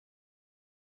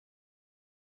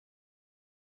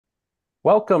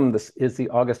Welcome. This is the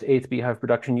August 8th bhyve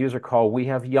production user call. We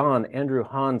have Jan, Andrew,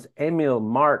 Hans, Emil,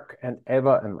 Mark, and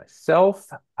Eva, and myself.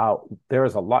 There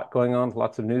is a lot going on,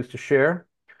 lots of news to share.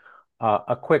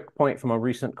 A quick point from a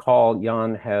recent call,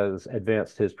 Jan has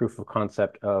advanced his proof of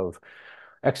concept of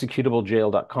executable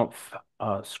jail.conf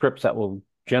scripts that will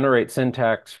generate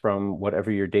syntax from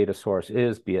whatever your data source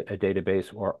is, be it a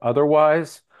database or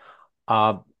otherwise.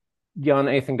 Jan,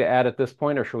 anything to add at this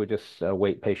point, or should we just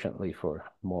wait patiently for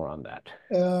more on that?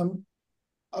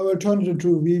 I will turn it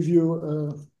into a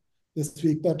review this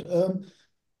week, but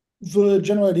the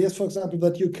general idea is, for example,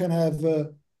 that you can have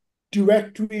a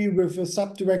directory with a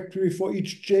subdirectory for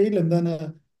each jail and then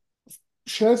a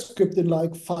shell script in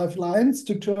like 5 lines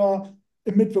to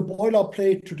emit the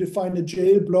boilerplate to define a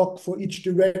jail block for each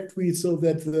directory so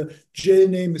that the jail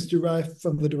name is derived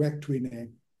from the directory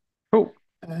name. Cool.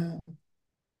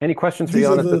 Any questions for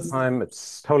Jan at this time?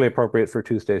 It's totally appropriate for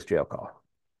Tuesday's jail call.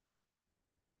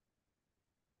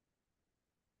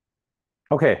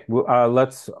 Okay,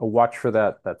 let's watch for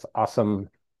that. That's awesome.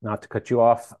 Not to cut you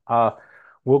off.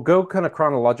 We'll go kind of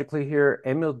chronologically here.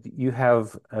 Emil, you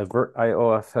have a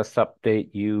virtio-fs update.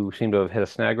 You seem to have hit a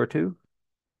snag or two.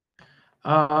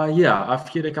 Yeah, I've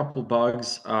hit a couple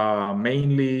bugs,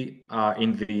 mainly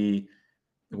in the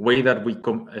way that we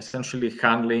essentially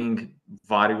handling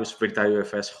various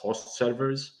virtio-fs host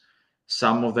servers.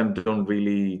 Some of them don't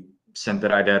really send the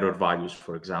right error values,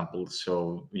 for example.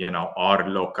 So, our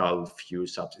local view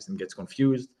subsystem gets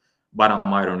confused, but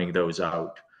I'm ironing those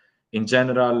out. In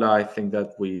general, I think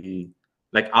that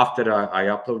after I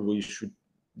upload, we should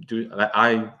do,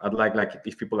 I'd like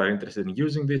if people are interested in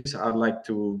using this, I'd like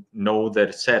to know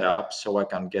their setup so I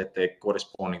can get the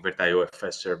corresponding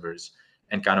virtio-fs servers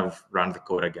and kind of run the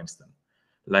code against them.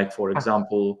 Like, for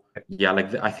example,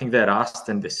 I think the Rust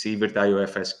and the C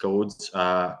virtio-fs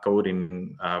code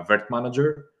in Virt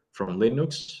Manager from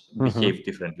Linux behave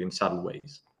differently in subtle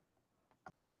ways.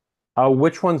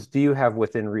 Which ones do you have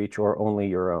within reach, or only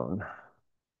your own?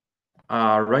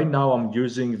 Right now, I'm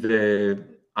using a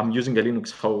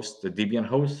Linux host, the Debian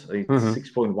host. It's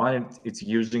 6.1. It's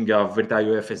using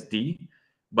virtio-fsd,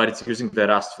 but it's using the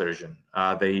Rust version.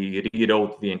 They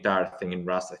rewrote the entire thing in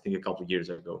Rust, I think, a couple of years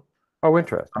ago. Oh,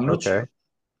 interesting. I'm not sure.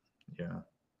 Yeah.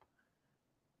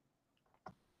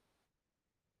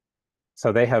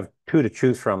 So they have 2 to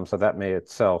choose from, so that may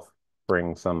itself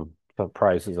bring some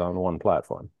surprises on one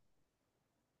platform.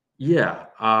 Yeah,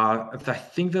 I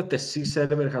think that the C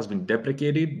server has been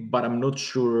deprecated, but I'm not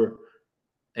sure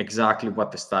exactly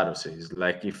what the status is.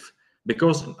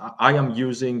 Because I am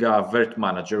using Virt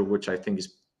Manager, which I think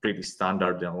is pretty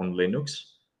standard on Linux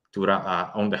to run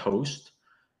on the host,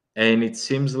 and it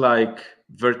seems like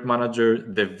Virt Manager,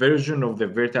 the version of the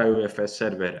virtio-fs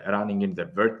server running in the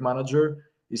Virt Manager,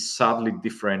 is sadly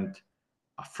different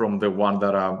from the one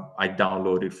that I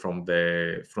downloaded from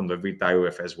the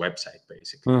virtio-fs website,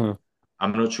 basically.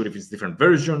 I'm not sure if it's different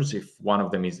versions, if one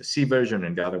of them is the C version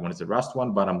and the other one is the Rust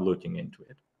one, but I'm looking into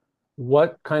it.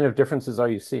 What kind of differences are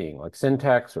you seeing? Like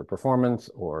syntax or performance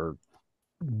or?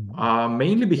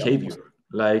 Mainly behavior.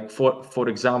 Like for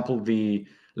example, the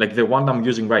one I'm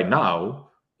using right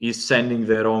now is sending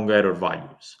the wrong error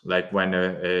values. Like when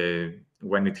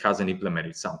it hasn't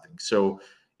implemented something, so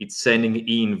it's sending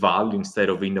inval instead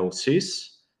of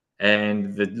inosys.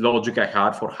 And the logic I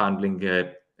had for handling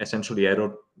essentially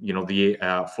error,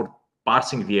 for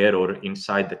parsing the error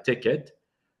inside the ticket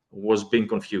was being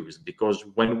confused, because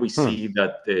when we see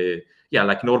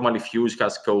that normally Fuse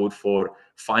has code for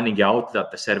finding out that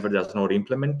the server does not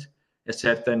implement a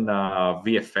certain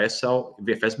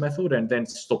VFS method and then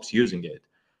stops using it.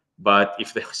 But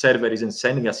if the server isn't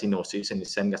sending us inosys and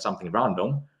is sending us something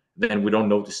random, then we don't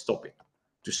know to stop it,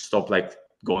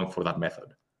 going for that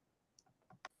method.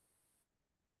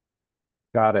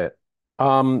 Got it.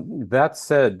 That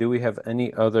said, do we have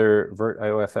any other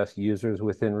virtio-fs users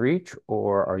within reach,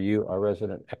 or are you a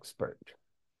resident expert?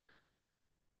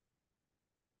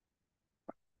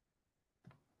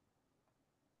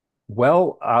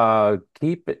 Well,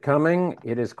 keep it coming.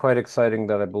 It is quite exciting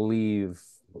that I believe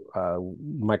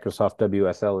Microsoft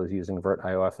WSL is using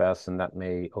virtio-fs, and that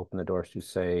may open the doors to,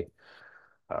 say,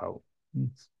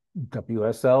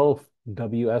 WSL,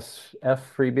 WSF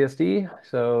FreeBSD.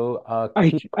 So I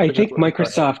think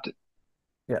Microsoft.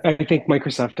 Yeah. I think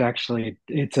Microsoft actually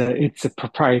it's a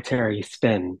proprietary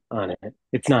spin on it.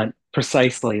 It's not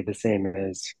precisely the same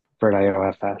as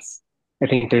virtio-fs. I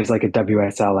think there's like a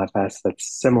WSLFS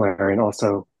that's similar and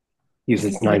also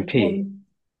uses 9P.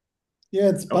 Yeah,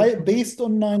 it's based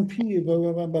on 9P, if I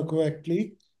remember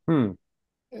correctly.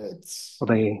 It's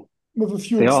with a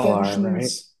few extensions. All are,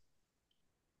 right?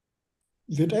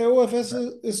 virtio-fs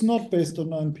is not based on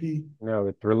NP. No,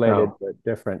 it's related No. but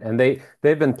different. And they've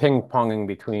been ping-ponging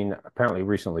between apparently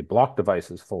recently blocked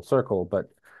devices full circle, but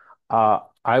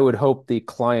I would hope the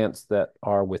clients that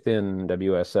are within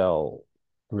WSL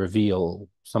reveal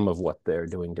some of what they're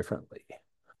doing differently.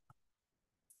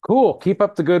 Cool. Keep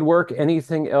up the good work.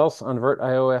 Anything else on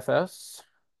virtio-fs,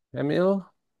 Emil?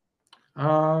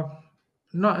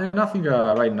 No, nothing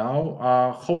right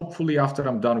now. Hopefully, after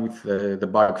I'm done with the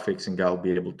bug fixing, I'll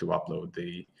be able to upload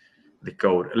the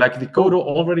code. Like the code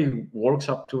already works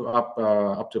up to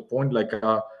a point. Like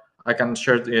I can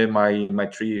share it in my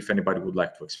tree if anybody would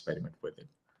like to experiment with it.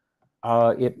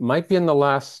 It might be in the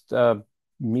last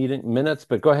meeting minutes,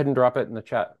 but go ahead and drop it in the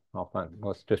chat.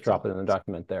 Let's just drop it in the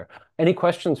document there. Any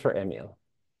questions for Emil?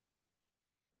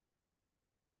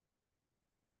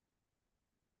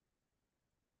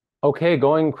 Okay,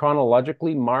 going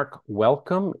chronologically, Mark,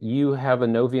 welcome. You have a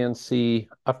NoVNC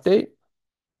update?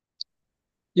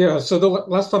 Yeah, so the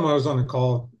last time I was on the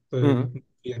call, the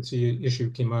VNC issue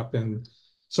came up, and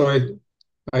so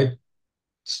I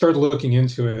started looking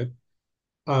into it.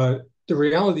 The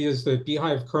reality is that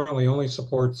bhyve currently only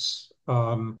supports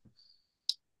RGB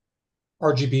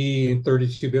in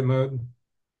 32-bit mode,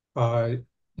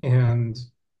 and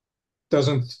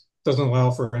doesn't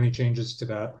allow for any changes to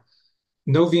that.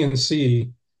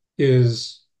 NoVNC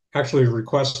is actually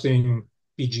requesting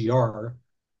BGR,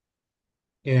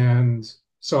 and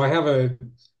so I have a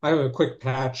quick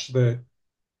patch that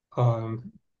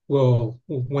will,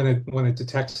 when it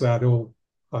detects that, it will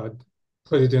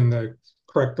put it in the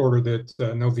correct order that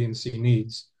NoVNC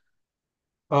needs.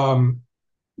 But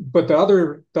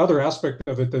the other aspect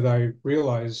of it that I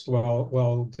realized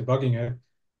while debugging it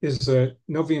is that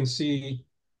NoVNC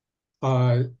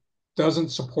doesn't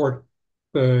support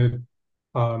the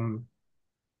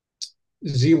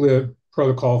zlib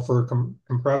protocol for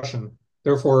compression.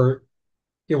 Therefore,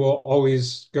 it will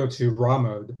always go to raw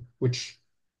mode, which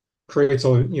creates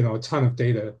a ton of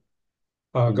data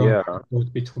going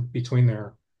between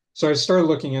there. So I started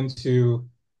looking into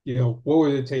what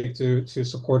would it take to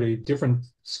support a different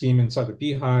scheme inside the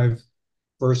bhyve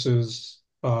versus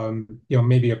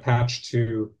maybe a patch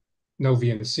to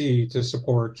NoVNC to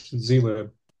support zlib.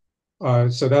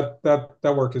 So that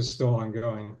work is still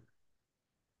ongoing.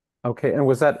 Okay, and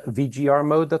was that VGR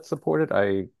mode that's supported?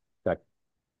 That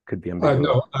could be ambiguous.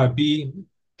 No,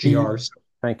 BGR.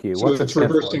 Thank you. So What's it it's stand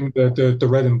for? reversing the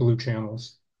red and blue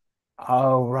channels.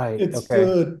 Oh, right. It's okay.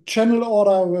 the channel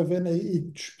order within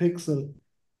each pixel.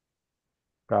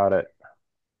 Got it.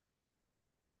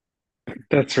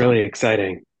 That's really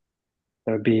exciting.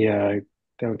 That would be a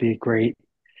great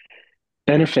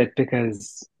benefit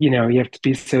because you have to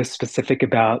be so specific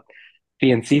about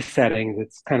VNC settings.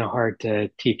 It's kind of hard to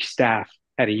teach staff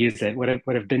how to use it. What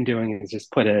I've been doing is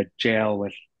just put a jail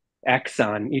with X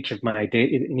on each of my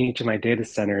data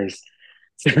centers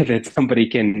so that somebody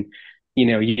can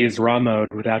use raw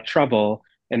mode without trouble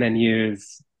and then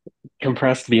use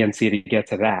compressed VNC to get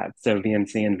to that. So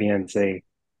VNC and VNC,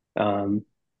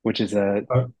 which is a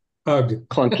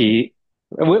clunky.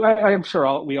 I'm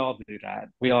sure we all do that.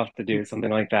 We all have to do something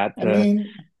like that. I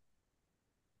mean,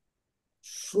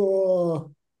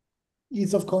 for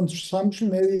ease of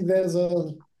consumption, maybe there's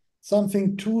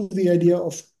something to the idea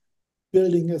of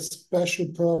building a special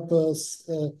purpose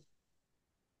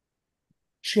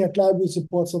shared library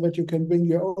support so that you can bring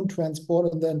your own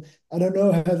transport and then, I don't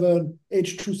know, have an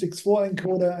H.264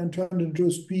 encoder and turn it into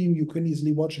a stream you can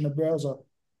easily watch in a browser.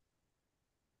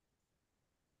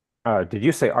 Did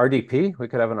you say RDP? We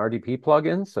could have an RDP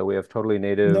plugin, so we have totally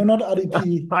native. No, not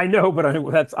RDP. I know,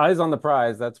 but that's eyes on the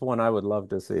prize. That's one I would love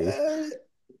to see.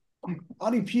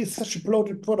 RDP is such a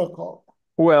bloated protocol.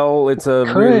 Well, it's a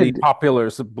really popular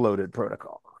bloated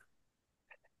protocol.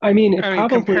 I mean, probably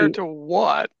compared to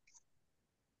what?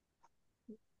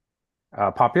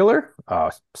 Popular?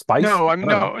 Spice? No,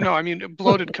 I mean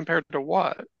bloated compared to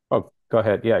what? Oh, go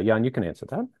ahead. Yeah, Jan, you can answer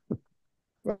that.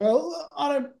 Well,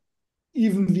 on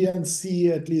even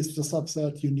VNC, at least the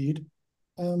subset you need.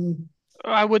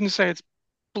 I wouldn't say it's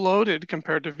bloated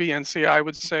compared to VNC. I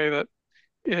would say that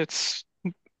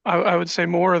I would say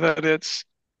more that it's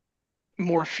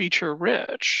more feature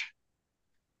rich,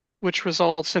 which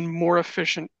results in more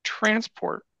efficient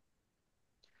transport.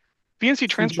 VNC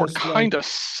transport kind of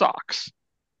sucks.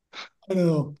 I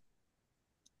know.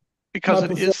 Because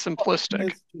it is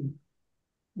simplistic.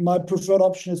 My preferred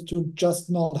option is to just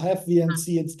not have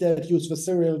VNC, instead use the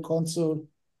serial console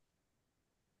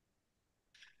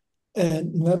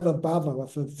and never bother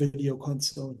with a video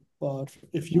console. But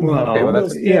if you but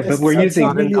we're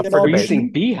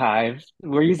using bhyve.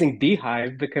 We're using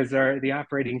bhyve because the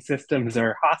operating systems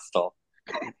are hostile.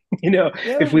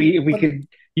 If we could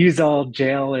use all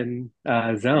jail and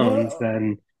zones,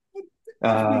 then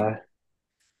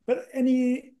but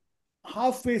any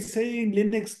halfway saying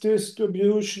Linux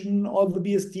distribution, all the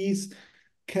BSDs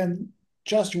can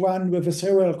just run with a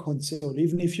serial console,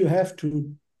 even if you have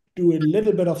to do a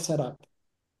little bit of setup.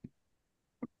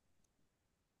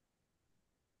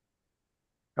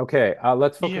 Okay,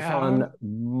 let's focus on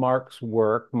Mark's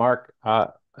work. Mark,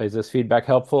 is this feedback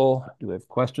helpful? Do we have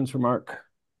questions for Mark?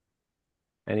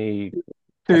 Any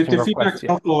the feedback's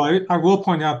helpful. I will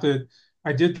point out that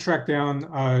I did track down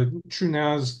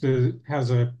TrueNAS that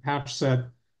has a patch set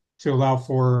to allow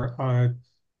for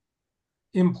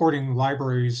importing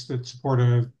libraries that support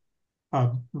a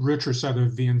richer set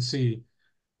of VNC.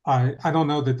 I don't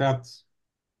know that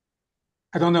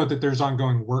there's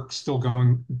ongoing work still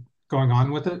going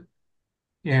on with it,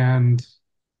 and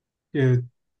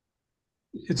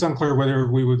it's unclear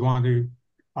whether we would want to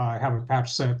have a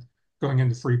patch set going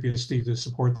into FreeBSD to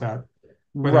support that.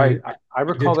 Right. I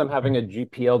recall them having a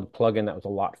GPL plugin that was a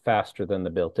lot faster than the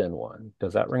built-in one.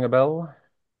 Does that ring a bell?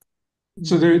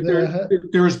 So there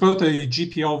was both a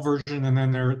GPL version, and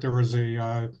then there was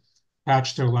a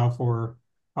patch to allow for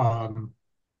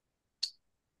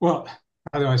well,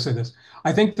 how do I say this?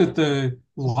 I think that the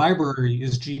library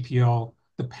is GPL.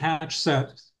 The patch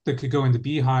set that could go into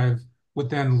bhyve would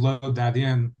then load that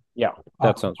in. Yeah,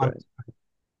 that sounds right.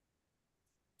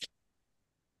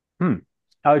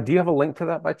 Do you have a link to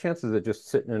that by chance? Is it just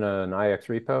sitting in an IX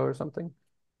repo or something?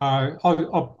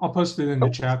 I'll post it in the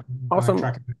chat. Awesome.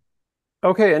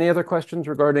 Okay, any other questions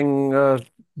regarding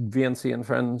VNC and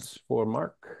friends for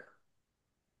Mark?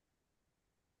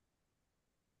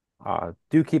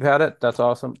 Do keep at it. That's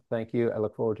awesome. Thank you. I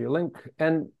look forward to your link.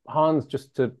 And Hans,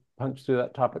 just to punch through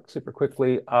that topic super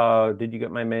quickly, did you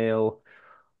get my mail?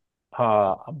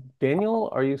 Daniel,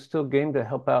 are you still game to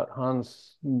help out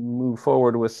Hans move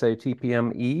forward with, say,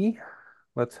 TPMe?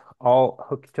 Let's all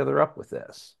hook each other up with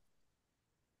this.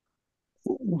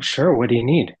 Sure. What do you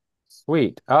need?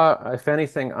 Sweet. If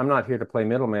anything, I'm not here to play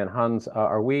middleman. Hans,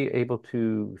 are we able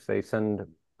to, say, send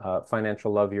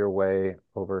financial love your way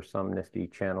over some nifty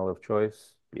channel of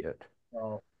choice? Be it.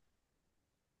 Oh.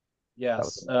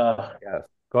 Yes. Yes.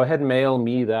 Go ahead and mail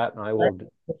me that, and I will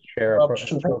share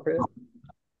appropriate.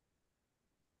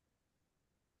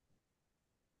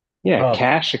 Yeah,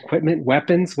 cash, equipment,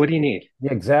 weapons. What do you need?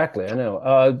 Yeah, exactly. I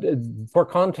know. For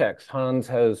context, Hans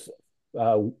has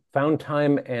found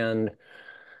time and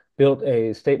built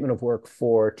a statement of work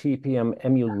for TPM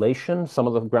emulation. Some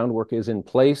of the groundwork is in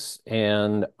place,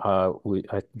 and a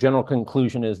general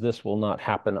conclusion is this will not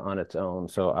happen on its own.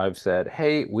 So I've said,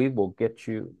 hey, we will get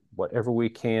you whatever we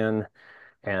can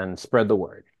and spread the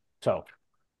word. So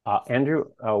Andrew,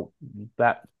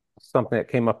 that's something that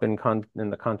came up in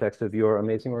the context of your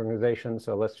amazing organization.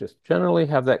 So let's just generally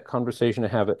have that conversation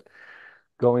and have it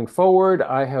going forward.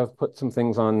 I have put some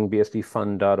things on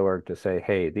bsdfund.org to say,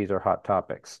 hey, these are hot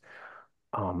topics.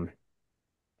 Hans,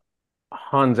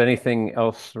 anything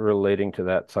else relating to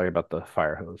that? Sorry about the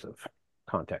fire hose of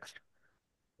context.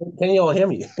 Can you all hear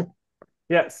me?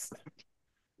 Yes.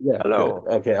 Yeah. Hello.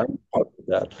 Good. Okay, I'm with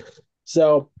that.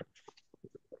 So,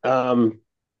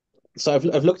 I've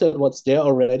looked at what's there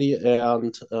already,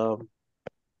 and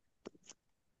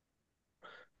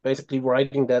basically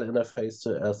writing that interface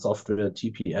to a software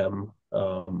TPM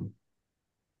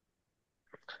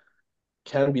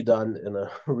can be done in a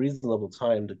reasonable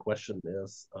time. The question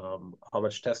is, how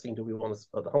much testing do we want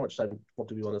to? How much time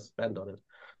do we want to spend on it?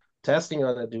 Testing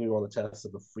on it, do we want to test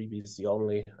it with FreeBSD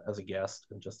only as a guest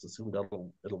and just assume that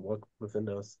it'll work with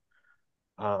Windows,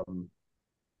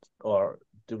 or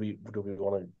do we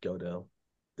want to go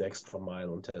the extra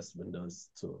mile and test Windows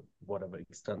to whatever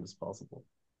extent is possible?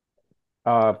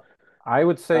 I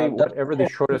would say whatever the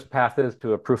shortest path is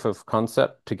to a proof of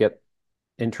concept to get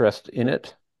interest in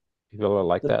it. People are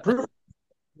like that. Proof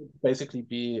basically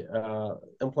be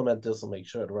implement this and make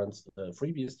sure it runs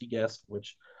FreeBSD guest,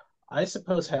 which I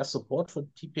suppose has support for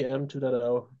TPM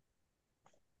 2.0.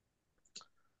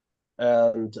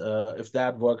 And if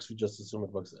that works, we just assume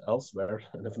it works elsewhere.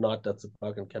 And if not, that's a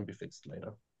bug and can be fixed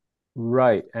later.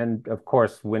 Right. And of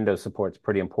course, Windows support's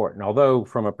pretty important. Although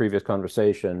from a previous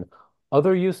conversation,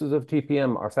 other uses of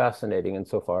TPM are fascinating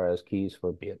insofar as keys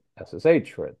for be it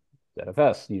SSH, for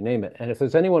ZFS, you name it. And if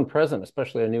there's anyone present,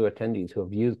 especially our new attendees who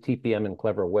have used TPM in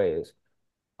clever ways,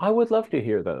 I would love to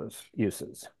hear those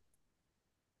uses.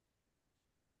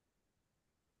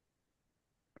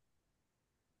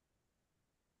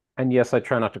 And yes, I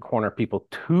try not to corner people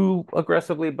too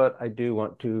aggressively, but I do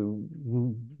want to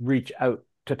reach out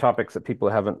to topics that people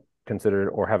haven't considered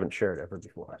or haven't shared ever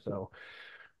before. So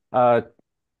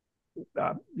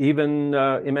even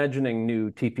imagining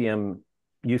new TPM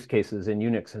use cases in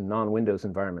Unix and non-Windows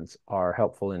environments are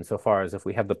helpful insofar as if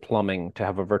we have the plumbing to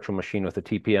have a virtual machine with a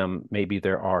TPM, maybe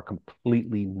there are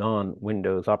completely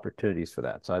non-Windows opportunities for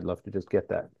that. So I'd love to just get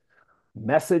that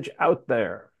message out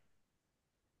there.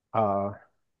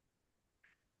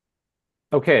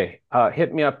 Okay,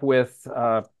 hit me up with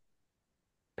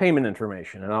payment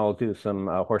information, and I'll do some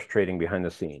horse trading behind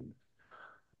the scenes.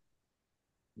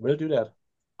 We'll do that.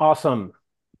 Awesome.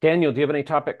 Daniel, do you have any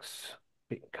topics?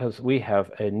 Because we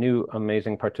have a new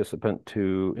amazing participant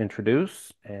to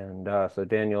introduce. And so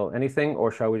Daniel, anything,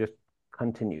 or shall we just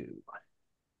continue?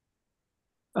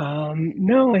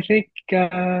 No, I think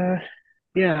I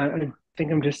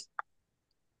think I'm just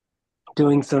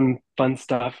doing some fun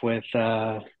stuff with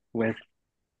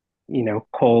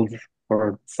cold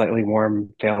or slightly warm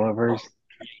failovers.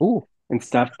 Ooh. And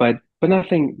stuff, but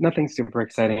nothing super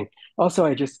exciting. Also,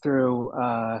 I just threw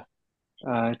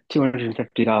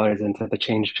 $250 into the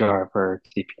change jar for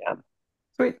TPM.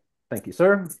 Sweet. Thank you,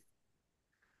 sir.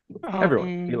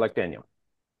 Everyone, be like Daniel.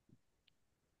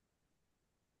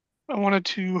 I wanted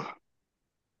to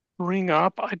bring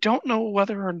up, I don't know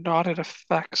whether or not it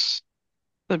affects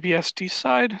the BSD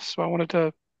side, so I wanted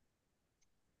to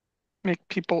make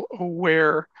people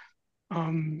aware.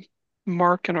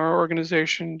 Mark in our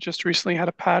organization just recently had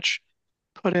a patch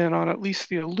put in on at least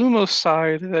the Illumos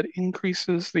side that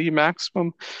increases the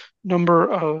maximum number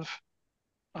of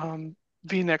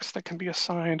vNICs that can be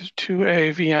assigned to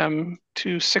a VM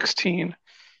to 16.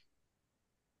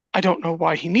 I don't know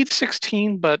why he needs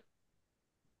 16, but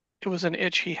it was an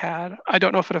itch he had. I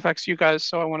don't know if it affects you guys,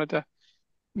 so I wanted to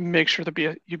make sure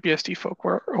the UBSD folk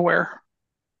were aware.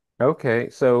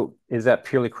 Okay, so is that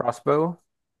purely crossbow?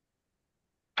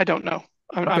 I don't know.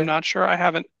 I'm not sure. I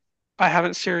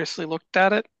haven't seriously looked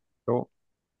at it. Cool.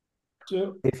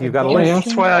 So if you've got a link,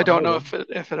 that's why I don't know if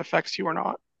it affects you or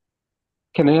not.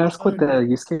 Can I ask what the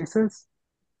use case is?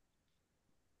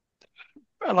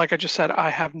 Like I just said, I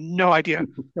have no idea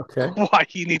okay. why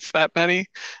he needs that many.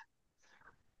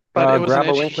 But it was grab an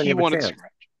a itch link when he you have a wanted to chance.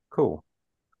 scratch. Cool.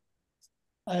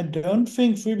 I don't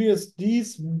think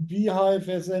FreeBSD's bhyve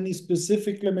has any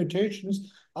specific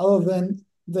limitations other than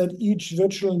that each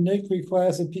virtual NIC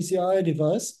requires a PCI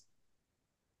device.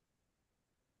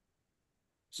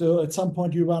 So at some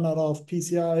point you run out of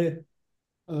PCI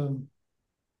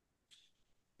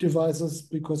devices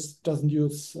because it doesn't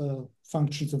use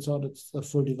functions and so on. It's a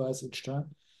full device each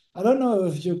time. I don't know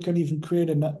if you can even create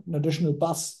an additional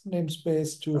bus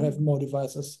namespace to have more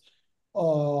devices.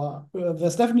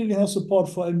 There's definitely no support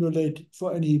for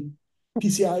any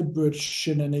PCI bridge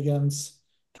shenanigans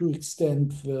to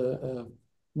extend the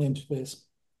namespace.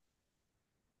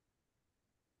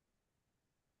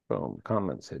 Boom,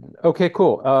 comments hidden. Okay,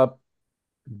 cool.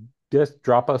 Just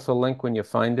drop us a link when you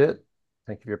find it.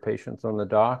 Thank you for your patience on the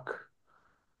dock.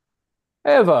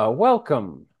 Eva,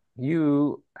 welcome.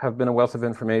 You have been a wealth of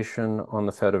information on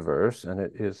the Fediverse, and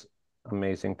it is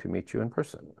amazing to meet you in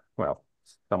person. Well,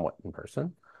 somewhat in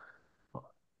person.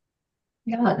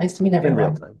 Yeah, nice to meet everyone. In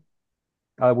real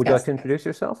time. Would you like to introduce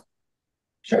yourself?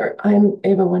 Sure. I'm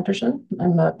Eva Winterson.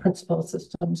 I'm a principal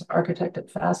systems architect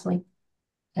at Fastly,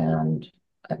 and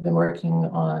I've been working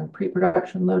on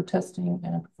pre-production load testing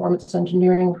and performance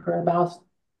engineering for about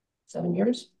 7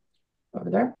 years over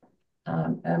there.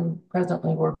 And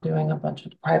presently we're doing a bunch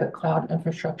of private cloud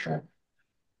infrastructure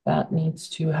that needs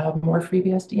to have more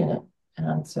FreeBSD in it.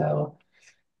 And so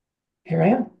here I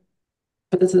am.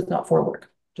 But this is not for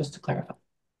work, just to clarify.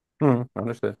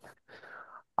 Understood.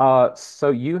 So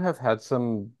you have had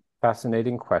some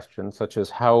fascinating questions, such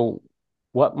as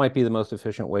what might be the most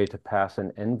efficient way to pass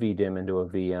an NVDIMM into a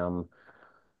VM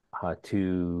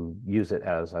to use it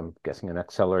as, I'm guessing, an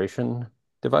acceleration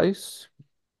device?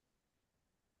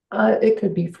 It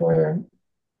could be for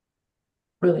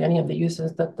really any of the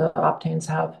uses that the Optanes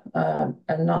have,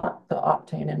 and not the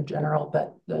Optane in general,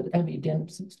 but the NVDIMM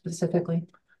specifically.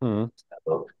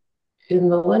 So in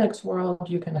the Linux world,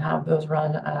 you can have those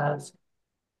run as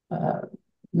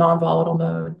non-volatile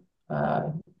mode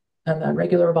and then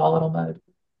regular volatile mode.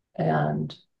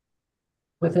 And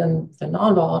within the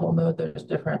non-volatile mode, there's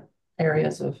different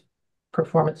areas of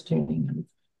performance tuning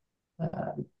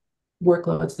and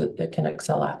workloads that can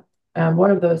excel at. And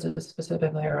one of those is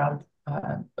specifically around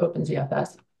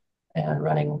OpenZFS and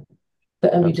running the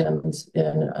NVDIMMs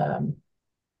in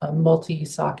a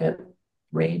multi-socket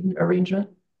RAID arrangement,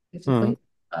 basically.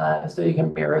 So you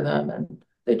can mirror them, and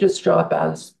they just show up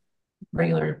as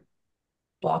regular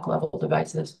block level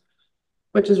devices,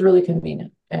 which is really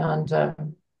convenient. And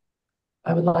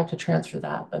I would like to transfer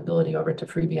that ability over to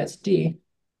FreeBSD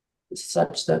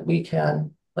such that we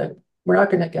can like we're not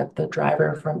going to get the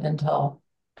driver from Intel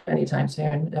anytime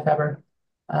soon, if ever.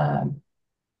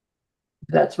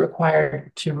 That's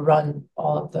required to run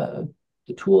all of the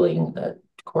tooling that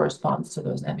corresponds to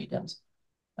those NVDIMMs.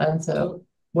 And so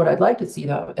what I'd like to see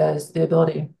though is the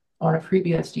ability on a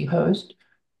FreeBSD host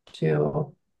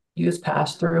to use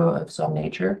pass-through of some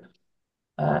nature.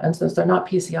 And since they're not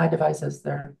PCI devices,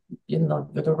 they're in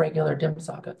the regular DIMM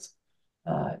sockets.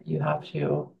 You have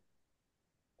to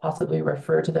possibly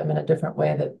refer to them in a different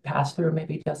way that pass-through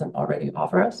maybe doesn't already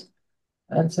offer us.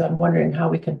 And so I'm wondering how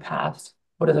we can pass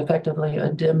what is effectively a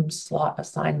DIMM slot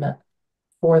assignment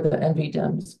for the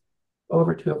NVDIMMs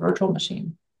over to a virtual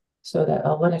machine so that a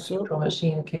Linux virtual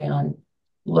machine can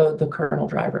load the kernel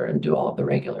driver and do all of the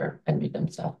regular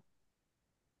NVDIMM stuff.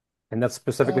 And that's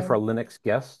specifically for a Linux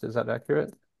guest, is that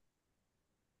accurate?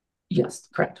 Yes,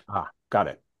 correct. Got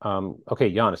it.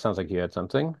 Okay, Jan, it sounds like you had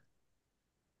something.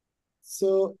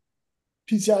 So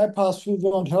PCI pass-through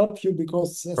won't help you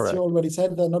because, as you already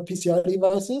said, they're not PCI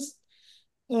devices.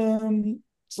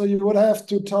 So you would have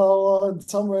to tell in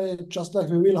some way, just like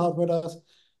the real hardware does,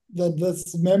 that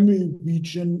this memory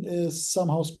region is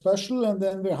somehow special, and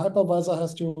then the hypervisor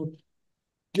has to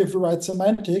give the right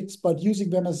semantics, but using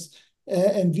them as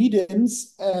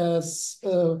NVDIMMs as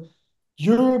a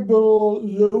durable,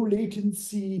 low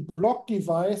latency block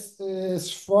device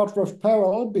is fraught with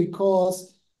peril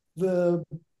because you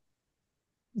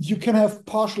can have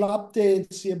partial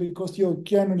updates here because your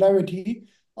granularity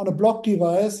on a block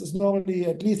device is normally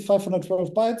at least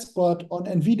 512 bytes, but on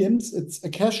NVDIMMs, it's a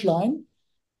cache line.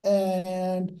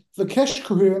 And the cache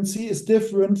coherency is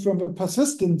different from the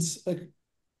persistence.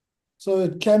 So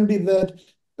it can be that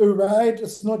a write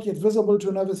is not yet visible to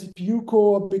another CPU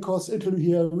core because it'll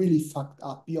here really fucked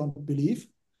up beyond belief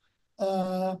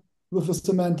with the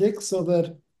semantics, so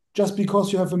that just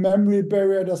because you have a memory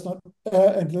barrier does not,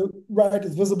 and the write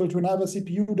is visible to another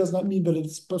CPU does not mean that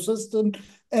it's persistent,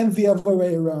 and the other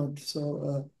way around.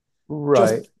 So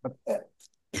just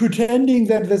pretending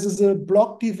that this is a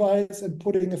block device and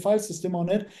putting a file system on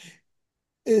it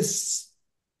is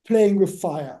playing with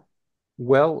fire.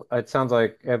 Well, it sounds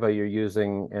like, Eva, you're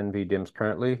using NVDIMMs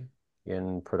currently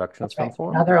in production of some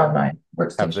form. Now they're on my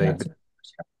workstation.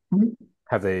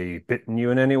 Have they bitten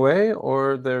you in any way,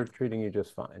 or they're treating you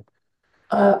just fine?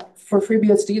 For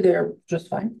FreeBSD, they're just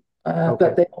fine,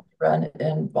 but they only run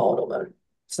in volatile mode,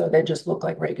 so they just look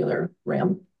like regular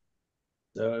RAM.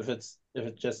 So if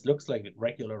it just looks like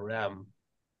regular RAM,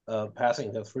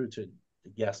 passing that through to the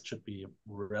guest should be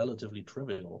relatively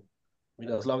trivial. I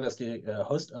mean, as long as the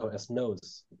host OS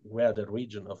knows where that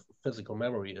region of physical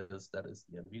memory is, that is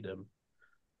the NVDIMM,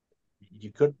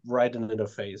 you could write an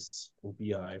interface in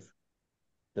bhyve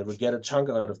that would get a chunk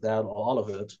out of that, or all of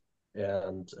it,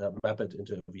 and map it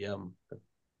into a VM,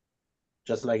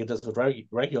 just like it does with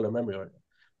regular memory,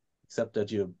 except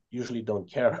that you usually don't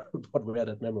care about where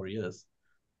that memory is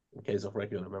in case of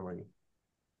regular memory.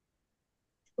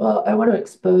 Well, I want to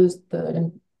expose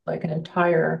an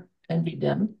entire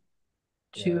NVDIMM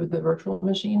to the virtual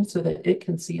machine so that it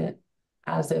can see it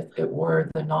as if it were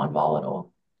the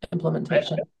non-volatile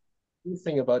implementation. The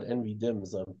thing about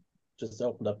NVDIMMs, just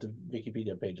opened up the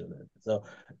Wikipedia page on it. So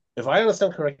if I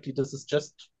understand correctly, this is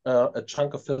just a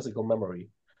chunk of physical memory.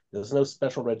 There's no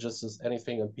special registers,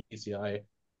 anything on PCI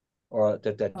or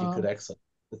that you could access.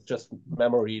 It's just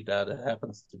memory that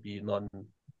happens to be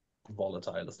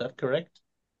non-volatile. Is that correct?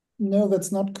 No,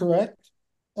 that's not correct.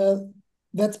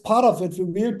 That's part of it. The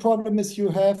real problem is you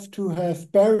have to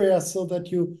have barriers so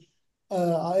that you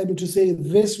are able to say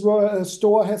this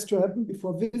store has to happen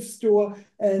before this store,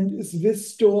 and is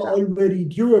this store already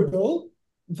durable,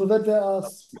 so that there are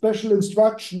special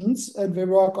instructions and they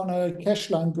work on a cache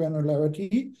line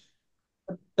granularity.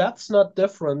 That's not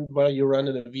different where you run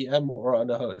in a VM or on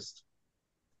a host,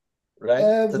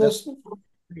 right?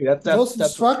 Those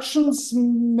instructions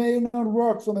may not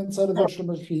work from inside a virtual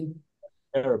machine.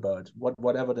 Care about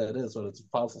whatever that is, whether it's a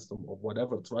file system or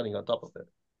whatever it's running on top of it.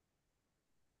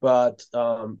 But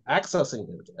accessing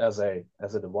it as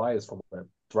a device from a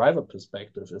driver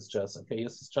perspective is just, okay,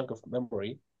 here's this chunk of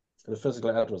memory in the physical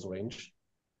address range,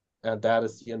 and that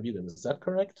is the NVDIMM. Is that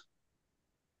correct?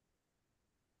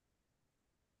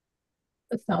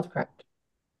 That sounds correct.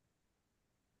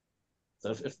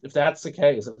 So if that's the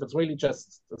case, if it's really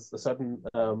just a certain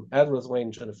address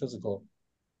range in a physical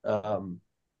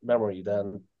memory,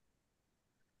 then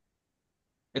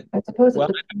I suppose it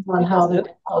depends on how the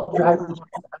driver.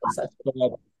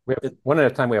 One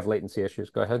at a time. We have latency issues.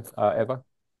 Go ahead, Eva.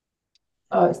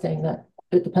 I was saying that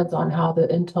it depends on how the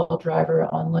Intel driver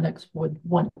on Linux would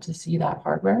want to see that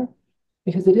hardware,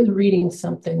 because it is reading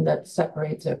something that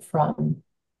separates it from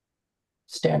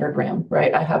standard RAM,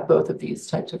 right? I have both of these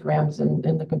types of RAMs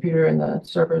in the computer and the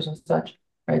servers and such,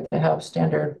 right? They have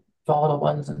standard volatile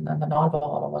ones and then the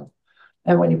non-volatile ones.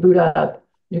 And when you boot up,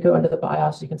 you go into the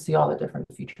BIOS, you can see all the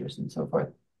different features and so forth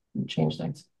and change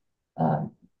things.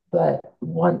 But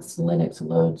once Linux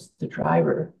loads the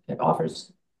driver, it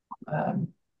offers,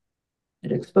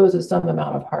 it exposes some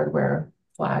amount of hardware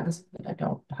flags that I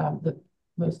don't have the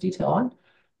most detail on.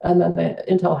 And then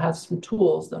Intel has some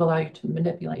tools that allow you to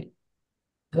manipulate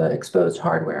the exposed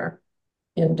hardware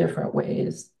in different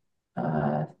ways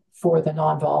for the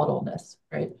non-volatileness,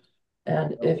 right?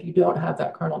 And if you don't have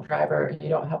that kernel driver and you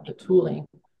don't have the tooling,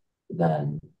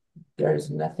 then there's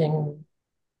nothing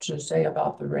to say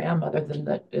about the RAM other than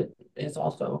that it is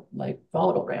also like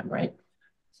volatile RAM, right?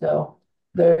 So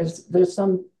there's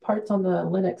some parts on the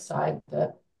Linux side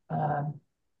that I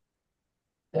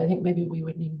think maybe we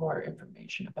would need more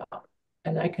information about.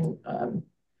 And I can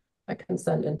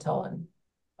send Intel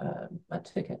a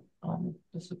ticket on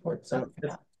the support side for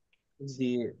that.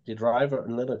 The driver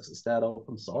in Linux, is that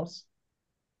open source?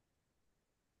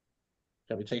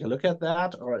 Can we take a look at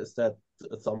that, or is that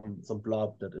some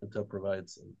blob that Intel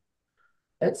provides?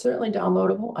 It's certainly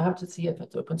downloadable. I have to see if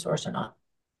it's open source or not.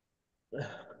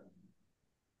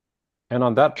 And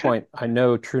on that point, I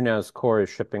know TrueNAS Core is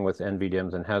shipping with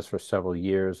NVDIMMs and has for several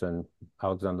years, and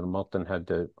Alexander Moulton had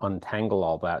to untangle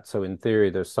all that. So in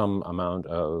theory, there's some amount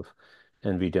of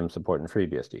NVDIMM support in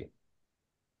FreeBSD.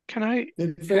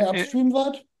 Did they upstream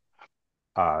that?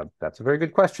 That's a very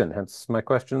good question, hence my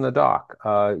question in the doc.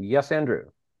 Yes, Andrew.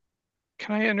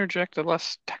 Can I interject a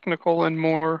less technical and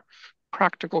more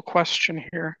practical question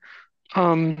here?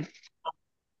 Has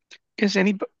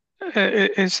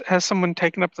someone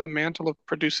taken up the mantle of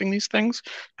producing these things?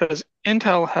 Because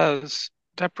Intel has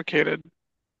deprecated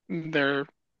their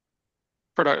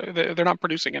product. They're not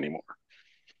producing anymore.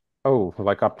 Oh,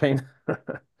 like Optane?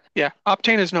 Yeah,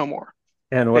 Optane is no more.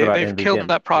 And what about they've killed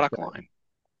that product line.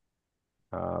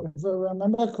 If I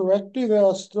remember correctly, there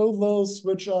are still those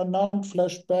which are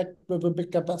non-flash backed with a big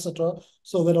capacitor,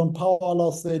 so that on power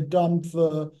loss they dump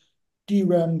the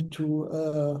DRAM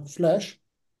to flash.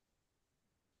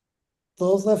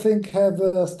 Those, I think, have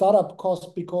a startup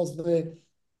cost because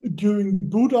during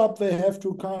boot up, they have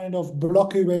to kind of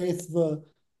block erase the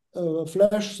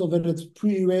flash so that it's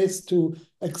pre-erased to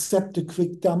accept a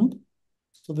quick dump,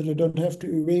 so that you don't have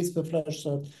to erase the flash.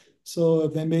 So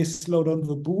they may slow down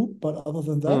the boot, but other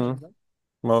than that,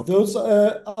 well, those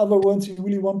are the ones you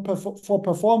really want for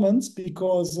performance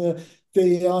because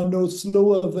they are no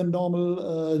slower than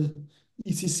normal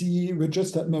ECC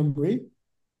registered memory,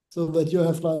 so that you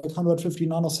have like 150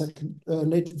 nanosecond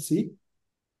latency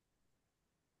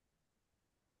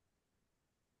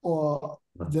or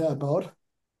thereabout.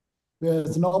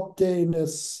 Whereas an Optane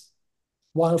is,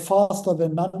 while faster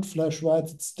than non-flash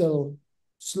writes, it's still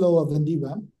slower than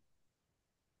DRAM.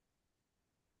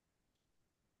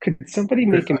 Could somebody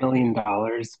make $1 million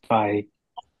by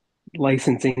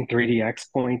licensing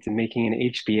 3DX points and making an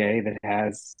HBA that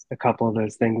has a couple of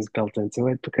those things built into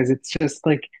it? Because it's just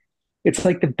like, it's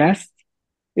like the best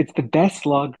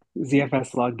log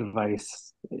ZFS log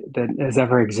device that has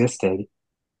ever existed.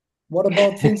 What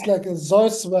about things like a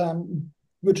Zeus RAM,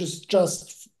 which is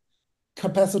just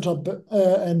capacitor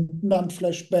and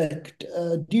non-flash backed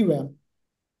DRAM?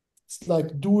 It's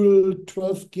like dual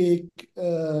 12 gig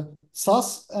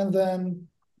SAS, and then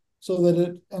so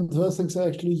that those things are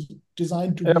actually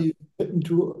designed to be written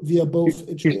to via both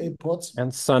HBA ports.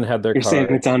 And Sun had their You're saying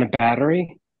it's on a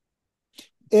battery?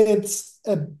 It's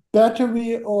a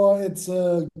battery, or it's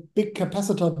a big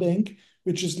capacitor bank,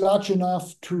 which is large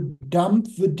enough to dump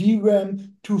the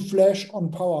DRAM to flash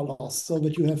on power loss, so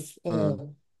that you have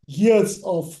years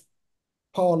of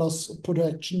power loss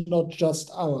protection, not just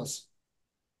hours.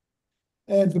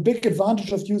 And the big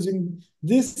advantage of using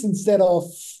this instead of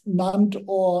NAND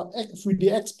or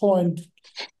 3DX point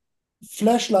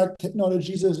flash-like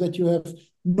technologies is that you have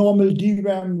normal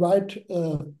DRAM write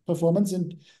performance.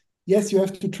 And yes, you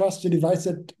have to trust the device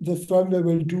that the firmware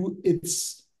will do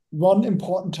its one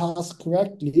important task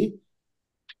correctly.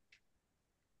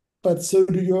 But so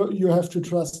do you have to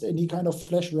trust any kind of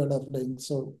flash leveling.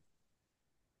 So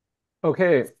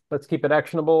okay, let's keep it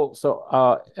actionable.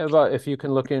 So Eva, if you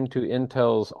can look into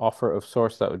Intel's offer of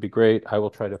source, that would be great. I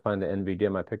will try to find the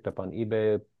NVDIMM I picked up on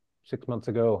eBay 6 months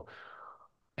ago.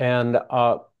 And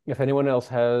if anyone else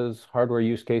has hardware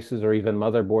use cases or even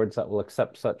motherboards that will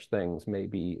accept such things,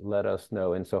 maybe let us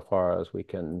know insofar as we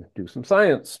can do some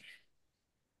science.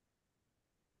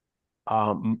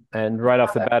 And right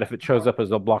off the bat, if it shows up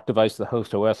as a block device, the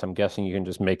host OS, I'm guessing you can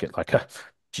just make it like a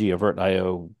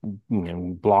GVirt.io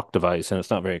block device, and it's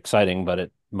not very exciting, but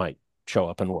it might show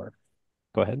up and work.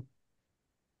 Go ahead.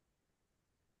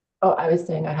 Oh, I was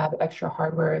saying I have extra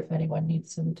hardware if anyone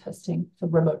needs some testing,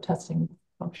 some remote testing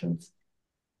functions.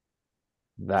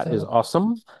 That is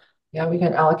awesome. Yeah, we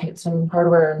can allocate some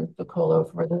hardware in the colo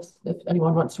for this if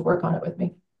anyone wants to work on it with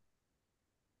me.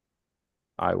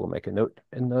 I will make a note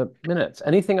in the minutes.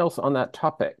 Anything else on that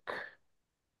topic?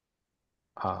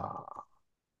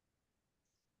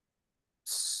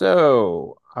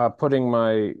 Putting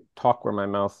my talk where my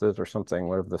mouth is or something,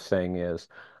 whatever the saying is,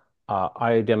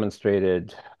 I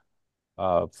demonstrated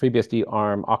FreeBSD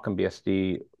ARM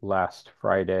OccamBSD last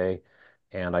Friday,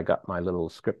 and I got my little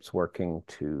scripts working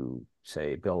to,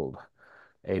 say, build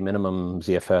a minimum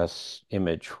ZFS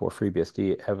image for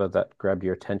FreeBSD. Eva, that grabbed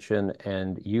your attention,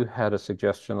 and you had a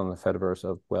suggestion on the Fediverse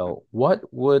of, well, what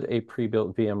would a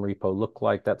pre-built VM repo look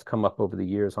like? That's come up over the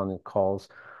years on the calls.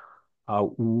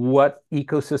 What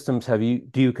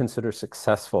ecosystems do you consider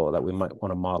successful that we might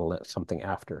want to model something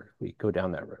after we go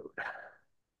down that road?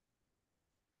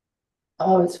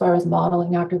 Oh, as far as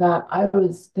modeling after that, I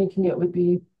was thinking it would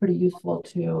be pretty useful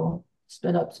to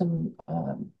spin up some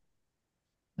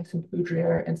like some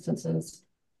Boudriere instances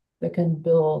that can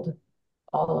build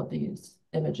all of these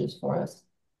images for us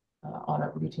on a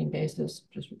routine basis,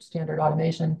 just with standard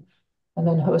automation, and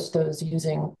then host those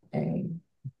using a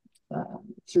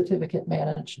certificate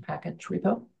managed package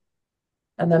repo.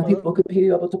 And then people could be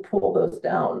able to pull those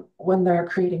down when they're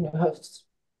creating new hosts.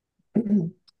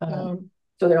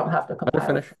 So they don't have to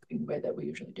compile it the way that we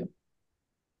usually do.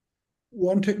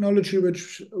 One technology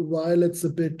which, while it's a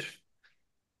bit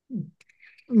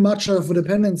much of a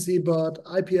dependency, but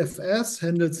IPFS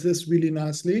handles this really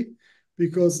nicely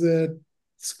because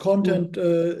its content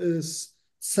is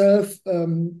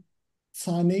self-signing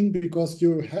because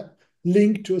you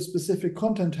link to a specific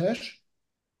content hash.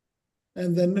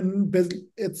 And then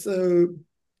it's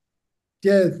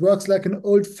it works like an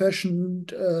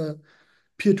old-fashioned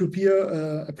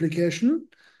peer-to-peer application,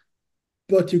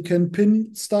 but you can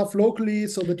pin stuff locally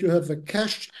so that you have a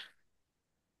cache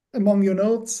among your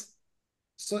nodes.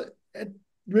 So it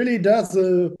really does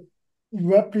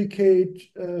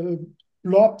replicate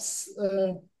blobs,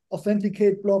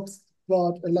 authenticate blobs,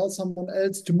 but allow someone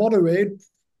else to moderate.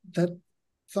 That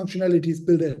functionality is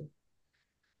built in.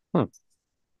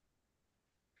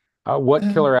 What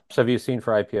killer apps have you seen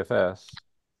for IPFS?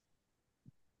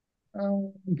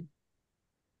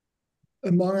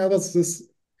 Among others, this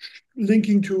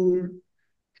linking to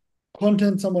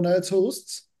content someone else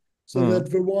hosts, so that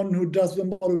the one who does the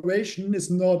moderation is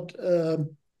not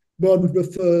burdened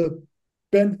with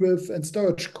bandwidth and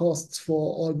storage costs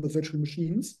for all the virtual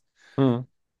machines.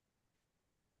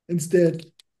 Instead,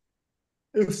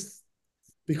 because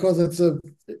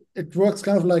it works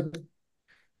kind of like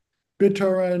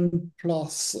BitTorrent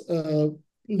plus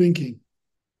linking.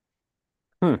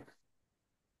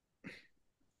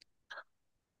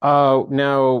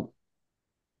 Now,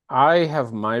 I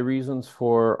have my reasons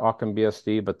for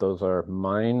OccamBSD, but those are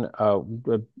mine.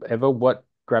 Eva, what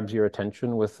grabs your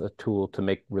attention with a tool to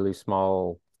make really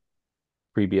small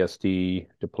FreeBSD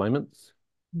deployments?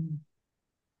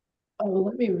 Oh, well,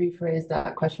 let me rephrase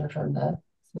that question from the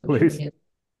Please.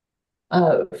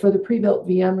 For the pre-built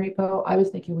VM repo, I was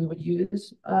thinking we would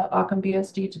use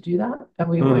OccamBSD to do that, and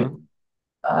we would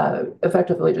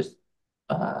effectively just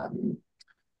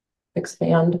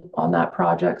expand on that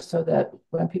project so that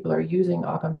when people are using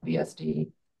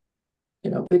OccamBSD,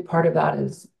 a big part of that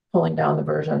is pulling down the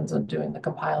versions and doing the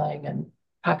compiling and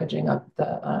packaging up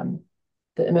the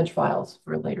image files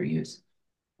for later use.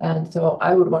 And so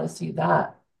I would want to see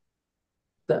that,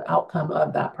 the outcome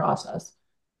of that process,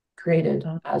 created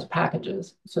as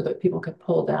packages so that people could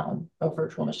pull down a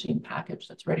virtual machine package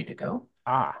that's ready to go.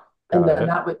 And then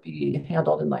that would be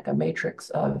handled in like a matrix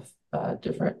of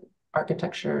different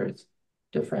architectures,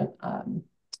 different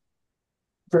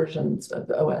versions of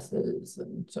the OSs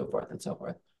and so forth and so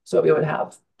forth. So we would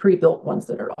have pre-built ones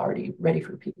that are already ready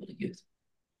for people to use.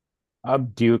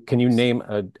 Can you name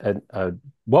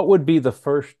what would be the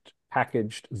first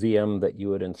packaged VM that you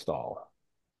would install?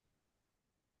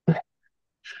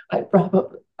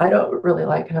 I don't really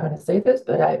like having to say this,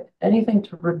 but anything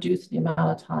to reduce the amount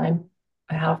of time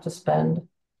I have to spend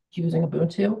using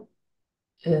Ubuntu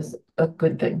is a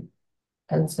good thing.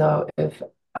 And so if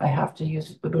I have to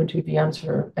use Ubuntu VMs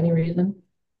for any reason,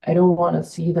 I don't want to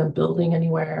see them building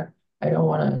anywhere. I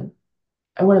want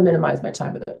to minimize my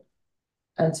time with it.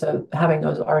 And so having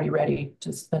those already ready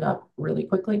to spin up really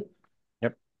quickly.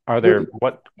 Yep.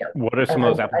 What are some of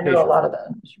those applications? I know a lot of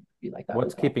them should be like that.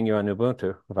 What's keeping you on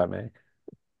Ubuntu, if I may?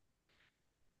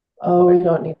 Oh, we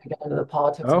don't need to get into the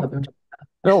politics of Ubuntu.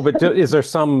 No, but is there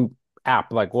some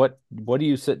app? Like what do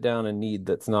you sit down and need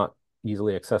that's not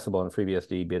easily accessible in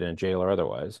FreeBSD, be it in jail or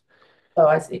otherwise? Oh,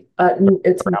 I see.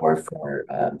 It's more for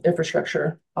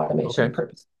infrastructure automation Okay.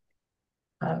 purpose,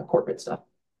 corporate stuff.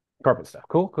 Corporate stuff.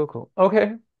 Cool, cool, cool.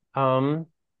 Okay.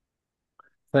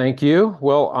 Thank you.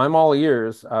 Well, I'm all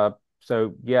ears.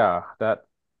 So yeah,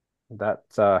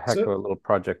 that's a heck of a little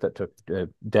project that took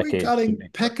decades to regarding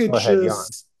make. Go ahead, Jan.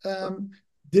 packages,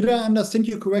 did I understand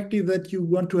you correctly that you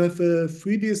want to have a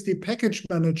FreeBSD package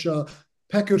manager,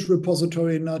 package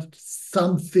repository, not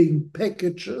something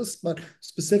packages, but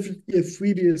specifically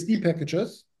FreeBSD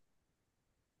packages?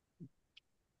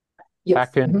 Yes.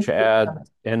 Package add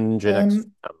nginx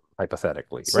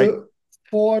hypothetically, right? So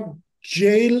for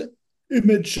jail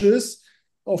images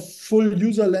of full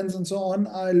user lens and so on,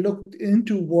 I looked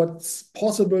into what's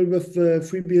possible with the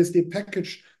FreeBSD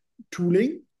package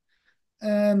tooling.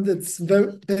 And it's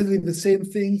basically the same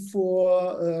thing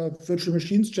for virtual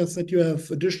machines, just that you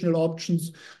have additional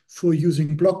options for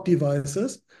using block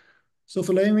devices. So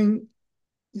for layering,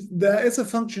 there is a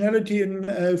functionality in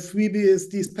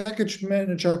FreeBSD's package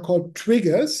manager called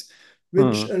triggers,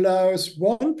 which allows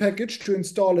one package to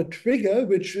install a trigger,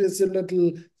 which is a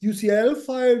little UCL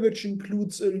file, which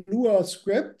includes a Lua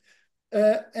script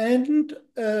and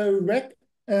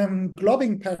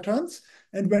globbing patterns.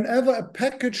 And whenever a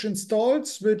package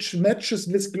installs which matches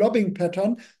this globbing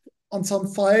pattern on some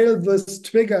file, this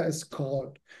trigger is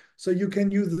called. So you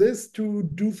can use this to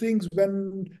do things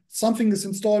when something is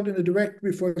installed in a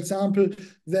directory, for example,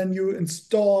 then you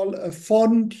install a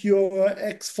font, your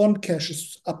X font cache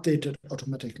is updated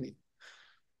automatically.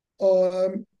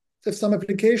 Or if some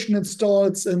application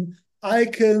installs an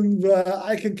icon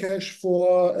cache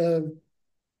for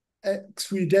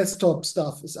X3 desktop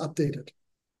stuff is updated.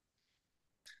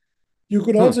 You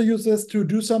could also use this to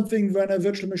do something when a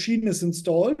virtual machine is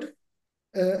installed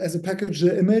as a package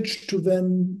image to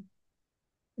then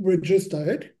register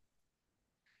it.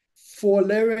 For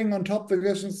layering on top,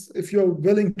 if you're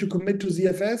willing to commit to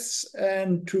ZFS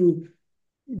and to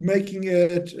making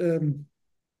it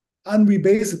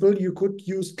unrebasable, you could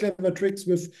use clever tricks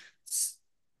with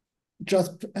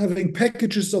just having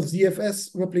packages of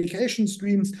ZFS replication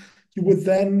streams. You would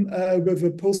then, with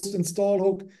a post-install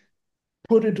hook,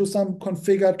 put into some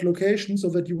configured location so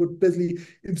that you would basically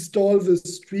install the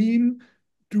stream,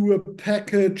 do a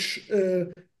package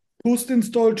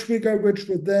post-install trigger, which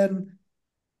would then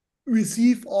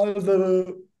receive all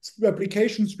the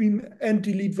replication stream and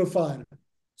delete the file,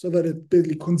 so that it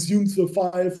basically consumes the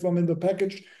file from in the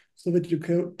package, so that you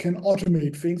can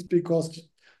automate things, because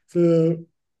the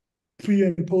pre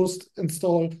and post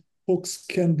install hooks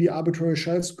can be arbitrary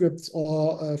shell scripts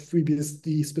or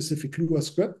FreeBSD specific Lua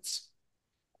scripts,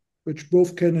 which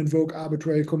both can invoke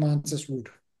arbitrary commands as root.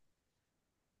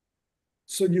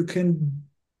 So you can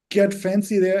get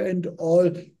fancy there and all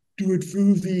do it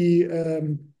through the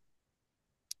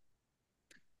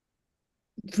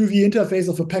interface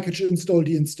of a package install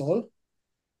deinstall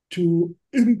to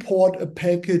import a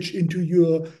package into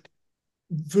your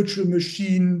virtual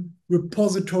machine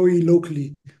repository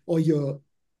locally, or your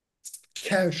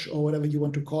cache, or whatever you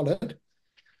want to call it.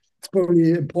 It's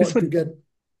probably important to get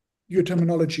your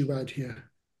terminology right here.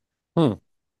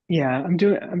 Yeah, I'm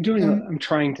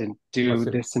trying to do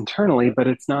this internally, but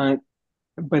it's not,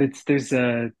 but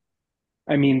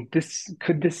I mean,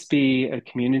 could this be a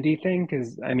community thing?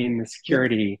 Because I mean, the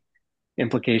security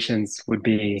implications would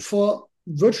be for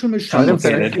virtual machines.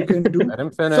 You can do. Let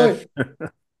him finish.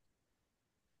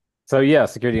 So yeah,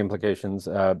 security implications.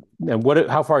 And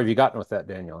how far have you gotten with that,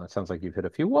 Daniel? It sounds like you've hit a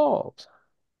few walls.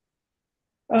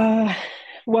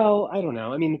 Well, I don't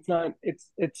know. I mean, it's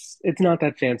not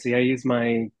that fancy. I use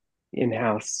my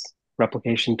in-house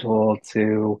replication tool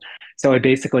so I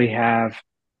basically have,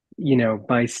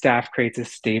 my staff creates a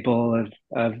stable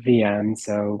of VMs,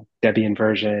 so Debian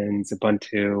versions,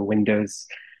 Ubuntu, Windows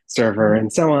Server,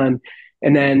 and so on.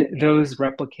 And then those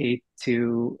replicate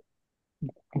to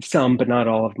some, but not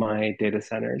all of my data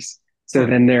centers. So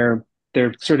then they're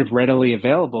sort of readily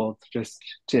available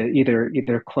to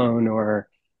either clone or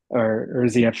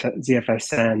ZFS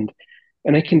send.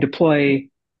 And I can deploy,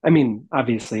 I mean,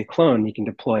 obviously a clone, you can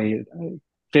deploy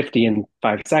 50 in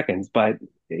 5 seconds, but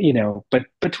but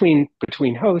between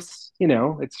hosts,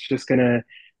 it's just gonna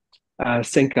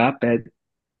sync up at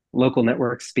local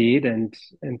network speed, and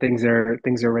things are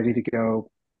ready to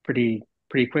go pretty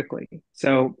quickly.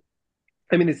 So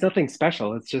I mean, it's nothing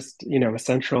special. It's just, a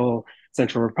central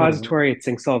repository. It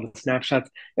syncs all the snapshots.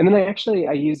 And then I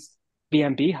use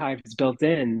VM bhyve's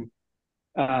built-in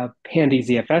handy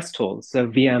ZFS tools.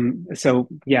 So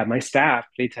yeah, my staff,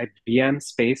 they type VM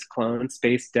space clone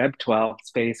space deb12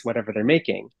 space whatever they're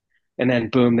making. and then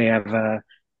boom, they have a,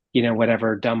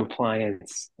 whatever dumb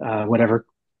appliance, whatever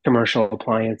commercial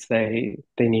appliance they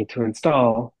need to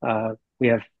install. We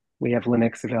have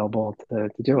Linux available to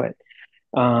do it.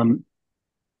 And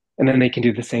then they can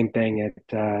do the same thing at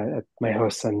my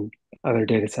hosts and other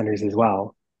data centers as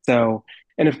well. So,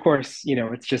 and of course,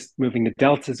 it's just moving the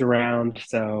deltas around.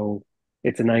 So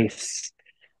it's a nice,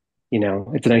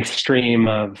 it's a nice stream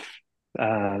of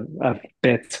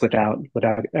bits without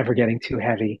ever getting too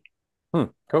heavy.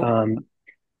 Cool.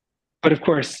 But of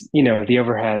course, the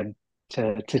overhead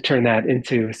to turn that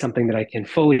into something that I can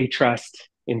fully trust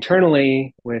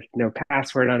internally with no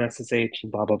password on SSH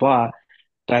and blah blah blah.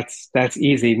 That's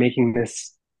easy. Making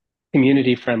this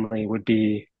community friendly would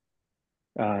be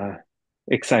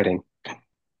exciting.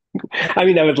 I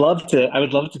mean, I would love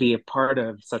to be a part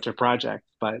of such a project,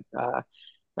 but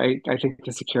I think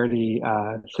the security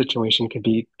situation could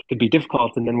be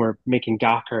difficult, and then we're making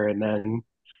Docker, and then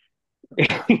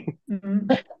I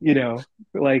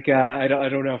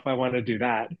don't know if I want to do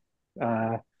that.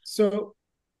 So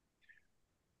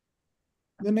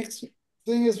the next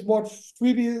thing is what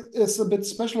FreeBSD is a bit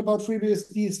special about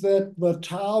FreeBSD is that the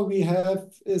tar we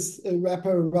have is a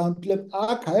wrapper around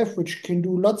libarchive, which can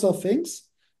do lots of things,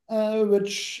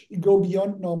 which go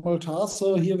beyond normal tar.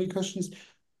 So here the question is,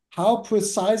 how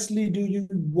precisely do you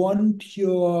want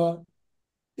your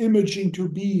imaging to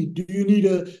be? Do you need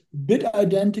a bit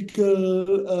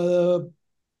identical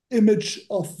image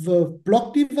of the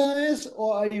block device,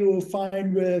 or are you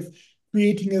fine with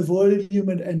creating a volume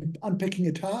and unpacking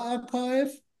a tar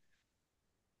archive?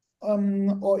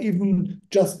 Or even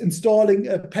just installing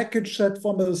a package set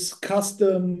from a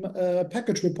custom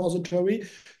package repository,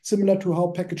 similar to how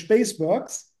package base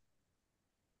works,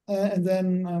 and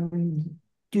then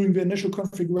doing the initial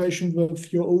configuration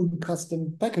with your own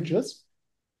custom packages.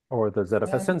 Or the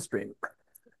ZFS send stream.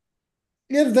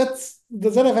 Yeah, that's the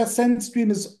ZFS send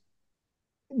stream is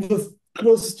the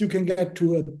closest you can get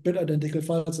to a bit identical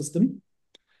file system.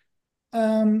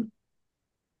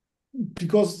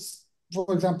 Because,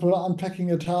 for example,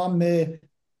 unpacking a tar may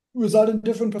result in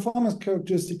different performance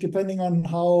characteristics depending on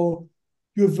how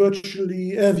your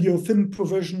your thin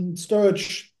provision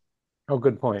storage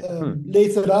good point.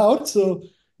 lays it out. So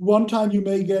one time you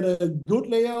may get a good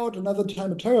layout, another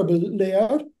time a terrible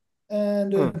layout.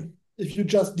 And if you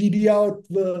just DD out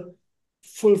the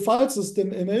full file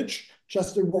system image,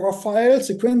 just a raw file,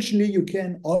 sequentially, you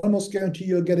can almost guarantee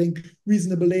you're getting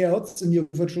reasonable layouts in your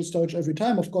virtual storage every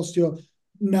time. Of course,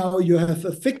 now you have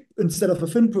a thick instead of a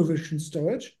thin provision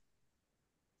storage.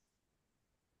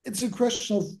 It's a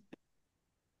question of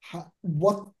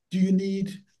what do you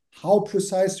need? How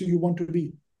precise do you want to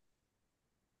be?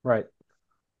 Right.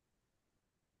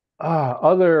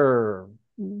 Other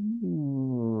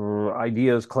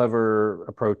ideas, clever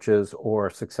approaches,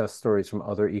 or success stories from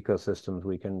other ecosystems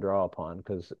we can draw upon,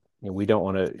 because we don't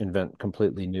want to invent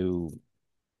completely new,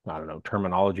 I don't know,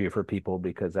 terminology for people,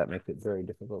 because that makes it very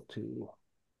difficult to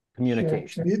communicate.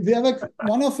 Sure.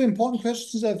 One of the important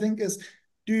questions, I think, is,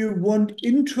 do you want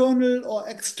internal or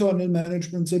external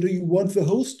management? So do you want the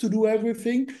host to do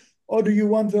everything, or do you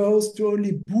want the host to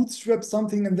only bootstrap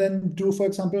something and then do, for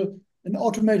example, an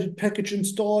automated package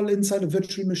install inside a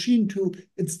virtual machine to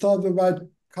install the right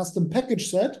custom package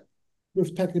set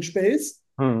with package base?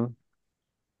 Because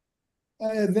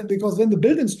then the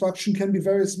build instruction can be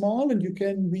very small and you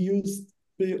can reuse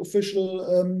the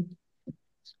official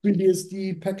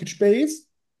FreeBSD package base.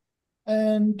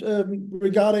 And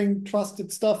regarding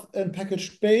trusted stuff and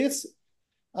package base,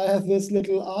 I have this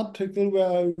little article where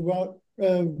I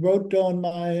wrote down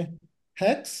my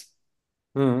hacks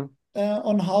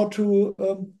on how to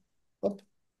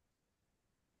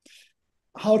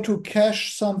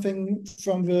cache something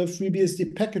from the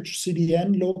FreeBSD package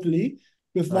CDN locally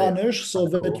with Varnish, so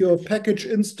that your package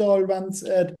install runs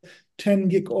at 10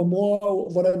 gig or more,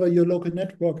 whatever your local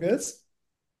network is,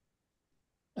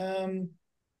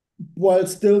 while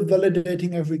still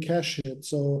validating every cache hit.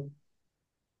 So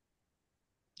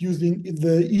using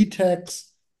the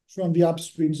e-tags from the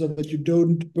upstream so that you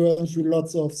don't burn through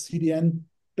lots of CDN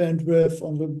bandwidth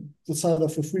on the side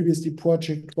of the FreeBSD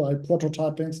project while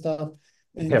prototyping stuff.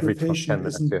 And every your patient 10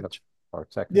 minutes, isn't. or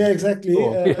seconds. Yeah, exactly.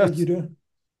 Cool. Yes. You do.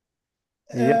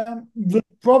 The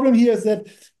problem here is that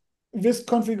this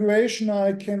configuration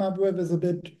I came up with is a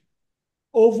bit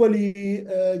overly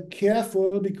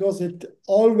careful, because it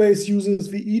always uses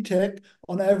the e-tag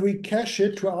on every cache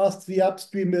hit to ask the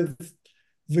upstream if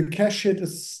the cache hit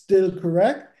is still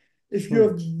correct.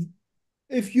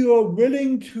 If you're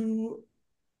willing to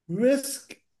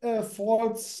risk a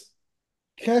false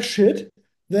cache hit,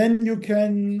 then you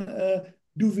can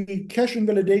do the cache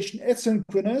invalidation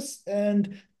asynchronous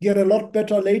and get a lot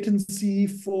better latency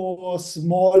for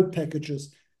small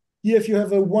packages. Here, if you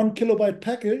have a 1 kilobyte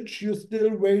package, you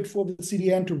still wait for the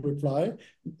CDN to reply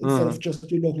instead of just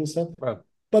do local stuff. Right.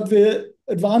 But the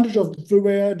advantage of the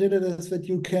way I did it is that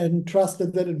you can trust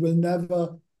it that it will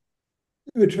never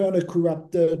return a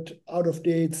corrupted,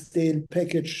 out-of-date, stale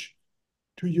package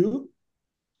to you,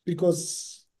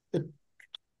 because it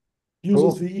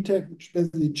uses the ETAG, which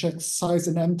basically checks size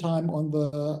and M time on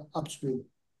the upstream.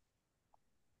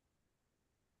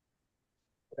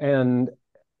 And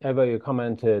Eva, you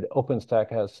commented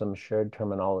OpenStack has some shared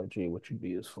terminology, which would be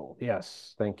useful.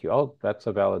 Yes, thank you. That's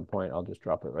a valid point. I'll just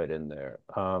drop it right in there.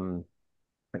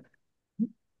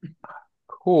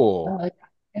 Cool.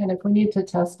 And if we need to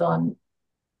test on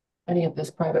any of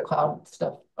this private cloud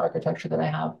stuff architecture that I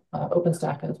have,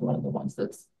 OpenStack is one of the ones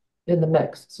that's in the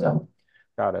mix. So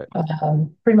got it.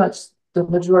 Pretty much the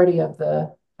majority of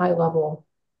the high-level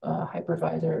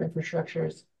hypervisor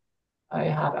infrastructures, I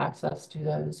have access to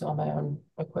those on my own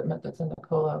equipment that's in the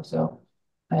colo. So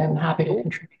I am happy to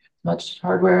contribute as much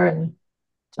hardware and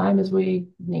time as we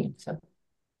need. So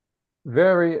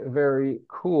very, very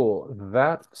cool.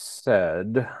 That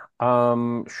said,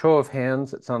 show of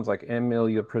hands, it sounds like Emil,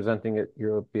 you're presenting at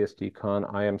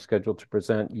EuroBSDcon. I am scheduled to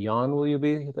present. Jan, will you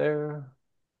be there?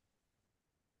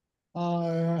 I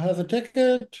have a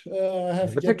ticket. I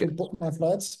have yet to book my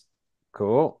flights.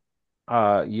 Cool.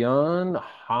 Jan,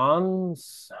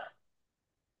 Hans,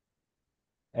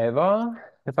 Eva,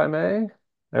 if I may.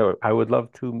 I would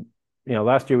love to,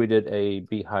 last year we did a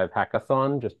bhyve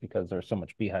hackathon just because there's so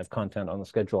much bhyve content on the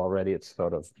schedule already. It's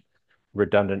sort of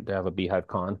redundant to have a bhyve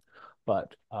con.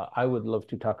 But I would love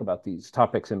to talk about these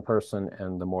topics in person,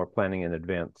 and the more planning in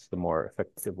advance, the more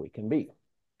effective we can be.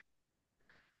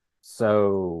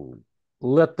 So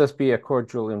let this be a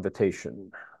cordial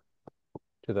invitation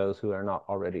to those who are not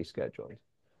already scheduled.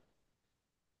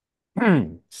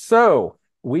 So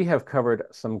we have covered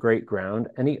some great ground.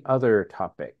 Any other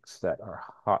topics that are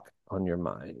hot on your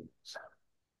minds?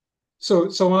 So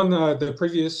on the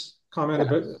previous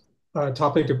comment about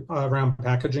topic around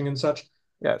packaging and such,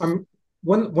 yes.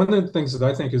 One of the things that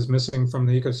I think is missing from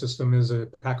the ecosystem is a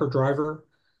Packer driver,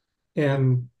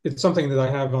 and it's something that I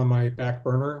have on my back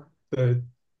burner to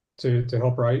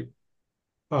help write.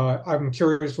 I'm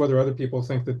curious whether other people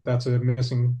think that that's a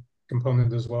missing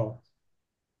component as well.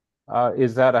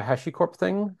 Is that a HashiCorp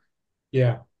thing?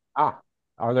 Yeah.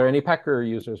 Are there any Packer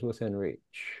users within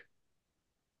reach?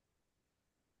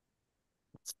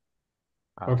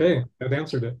 Okay, that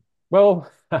answered it. Well,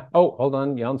 hold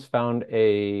on. Jan's found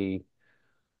an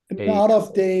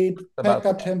out-of-date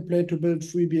Packer template to build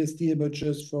FreeBSD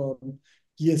images from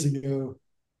years ago.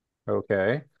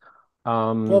 Okay.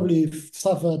 Probably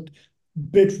suffered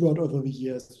bit rot over the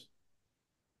years.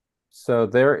 So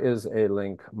there is a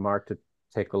link, Mark, to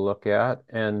take a look at.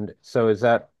 And so is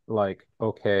that like,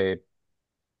 okay,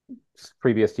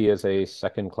 FreeBSD is a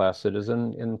second-class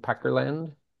citizen in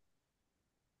Packerland?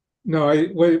 No,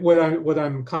 what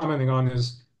I'm commenting on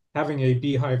is having a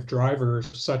bhyve driver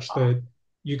such that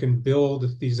you can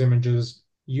build these images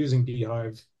using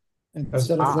bhyve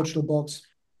instead of VirtualBox.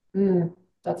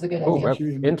 That's a good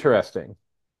idea. Interesting.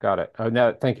 Got it. Oh,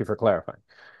 now thank you for clarifying.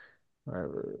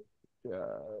 And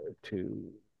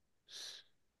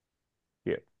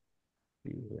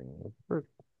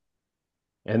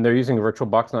they're using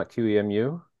VirtualBox, not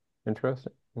QEMU.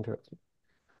 Interesting.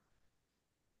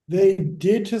 They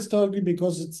did historically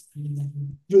because it's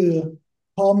the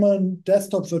common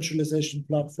desktop virtualization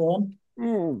platform.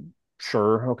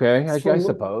 Sure. Okay. I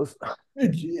suppose.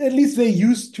 At least they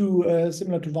used to,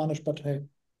 similar to Varnish, but hey.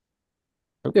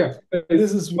 Yeah,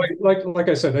 this is like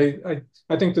I said,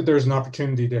 I think that there's an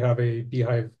opportunity to have a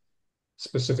bhyve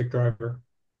specific driver.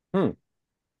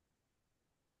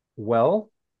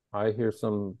 Well, I hear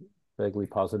some vaguely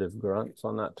positive grunts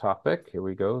on that topic. Here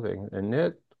we go.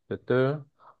 Init.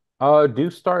 Do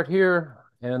start here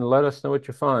and let us know what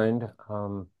you find.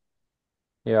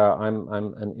 Yeah, I'm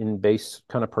an in-base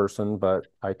kind of person, but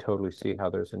I totally see how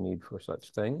there's a need for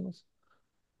such things.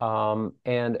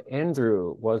 And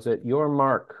Andrew, was it your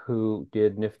Mark who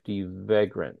did nifty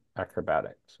vagrant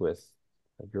acrobatics with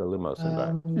your Lumos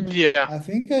environment? Yeah. I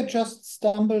think I just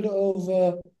stumbled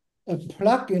over a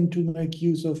plugin to make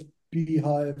use of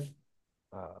bhyve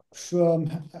from,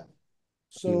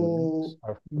 so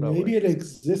maybe it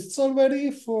exists already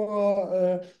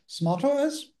for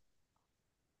SmartOS.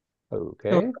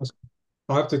 Okay.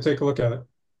 I'll have to take a look at it.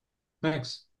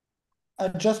 Thanks. I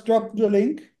just dropped the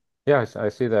link. Yeah, I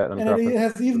see that. And it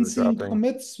has even seen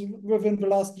commits within the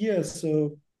last year,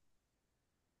 so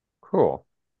cool.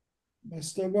 They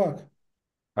still work.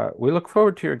 We look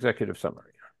forward to your executive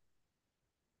summary.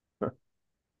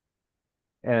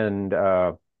 And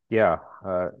yeah,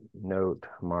 note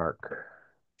Mark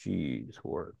G's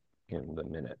work in the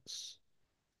minutes.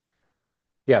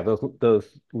 Yeah,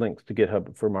 those links to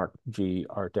GitHub for Mark G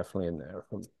are definitely in there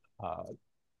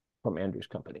from Andrew's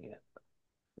company.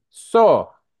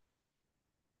 So,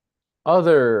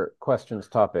 other questions,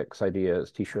 topics,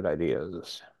 ideas, t-shirt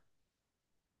ideas.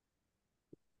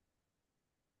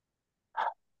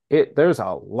 There's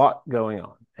a lot going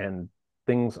on, and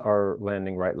things are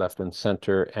landing right, left, and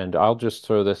center. And I'll just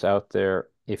throw this out there.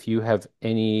 If you have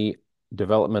any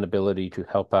development ability to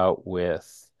help out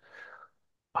with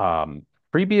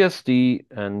FreeBSD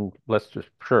and let's just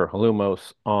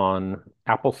Halumos on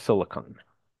Apple Silicon.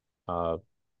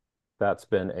 That's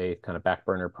been a kind of back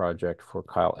burner project for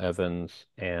Kyle Evans,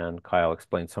 and Kyle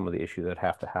explained some of the issues that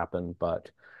have to happen.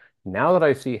 But now that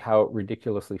I see how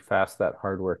ridiculously fast that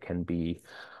hardware can be,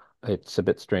 it's a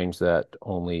bit strange that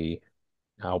only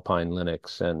Alpine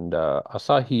Linux and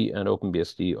Asahi and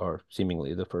OpenBSD are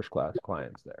seemingly the first class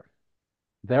clients there.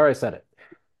 There, I said it.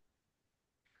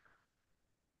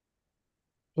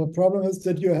 The problem is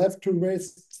that you have to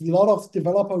waste a lot of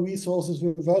developer resources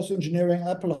with reverse engineering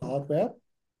Apple hardware.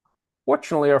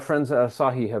 Fortunately, our friends at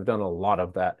Asahi have done a lot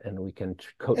of that, and we can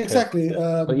coattail. Exactly.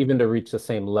 But even to reach the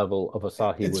same level of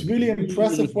Asahi, it's really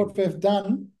impressive what they've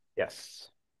done. Yes.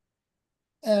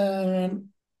 And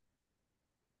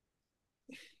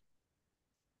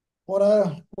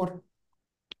what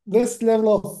this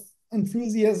level of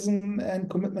enthusiasm and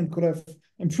commitment could have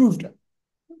improved.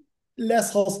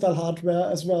 Less hostile hardware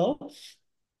as well.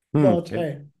 But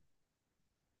hey.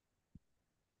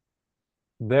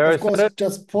 There, of course,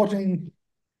 just porting.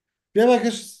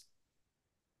 It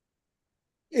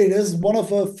is one of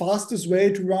the fastest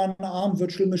way to run ARM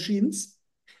virtual machines.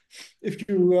 If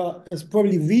you, it's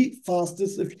probably the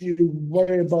fastest if you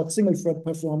worry about single thread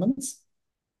performance.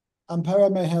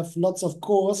 Ampere may have lots of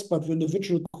cores, but the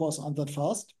individual cores aren't that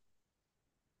fast.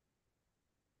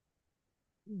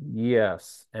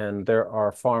 Yes, and there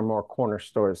are far more corner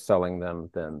stores selling them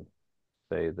than,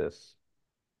 say, this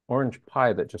Orange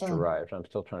Pi that just arrived. I'm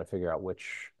still trying to figure out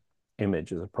which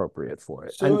image is appropriate for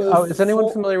it. So and is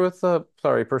anyone familiar with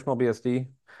Personal BSD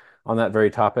on that very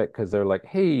topic? Because they're like,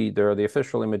 hey, there are the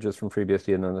official images from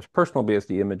FreeBSD, and then there's Personal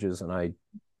BSD images, and I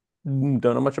don't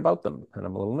know much about them, and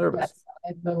I'm a little nervous. Yes,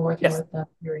 I've been working with them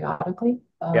periodically.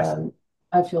 Yes.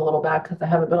 I feel a little bad because I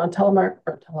haven't been on Telegram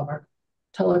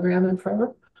in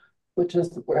forever, which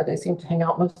is where they seem to hang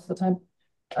out most of the time.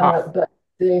 But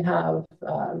they have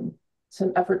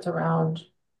some efforts around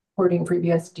porting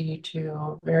FreeBSD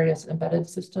to various embedded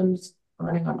systems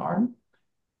running on ARM.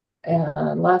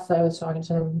 And last I was talking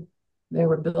to them, they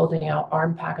were building out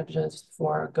ARM packages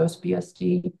for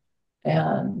GhostBSD,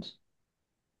 and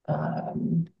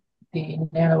the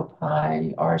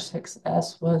NanoPi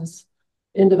R6S was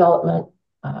in development,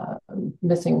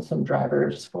 missing some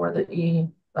drivers for the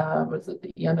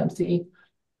eMMC,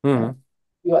 a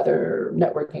few other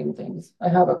networking things. I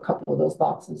have a couple of those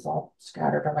boxes all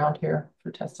scattered around here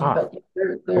for testing, but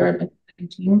they're an interesting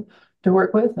team to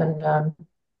work with, and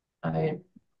I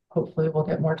hopefully will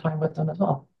get more time with them as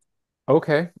well.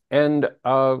 Okay, and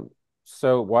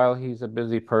so while he's a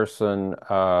busy person,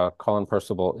 Colin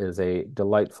Percival is a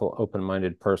delightful,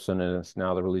 open-minded person, and is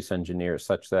now the release engineer,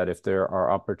 such that if there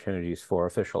are opportunities for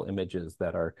official images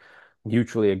that are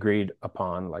mutually agreed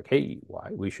upon, like, hey, why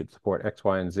we should support X,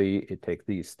 Y, and Z, it takes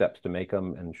these steps to make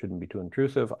them and shouldn't be too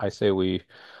intrusive, I say we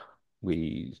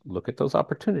look at those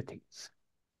opportunities.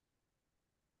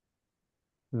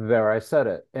 There, I said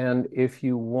it. And if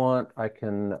you want, I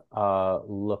can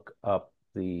look up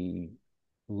the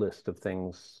list of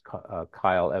things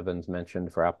Kyle Evans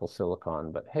mentioned for Apple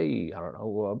Silicon. But hey, I don't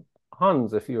know,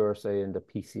 Hans, if you're, say, into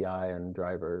PCI and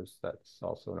drivers, that's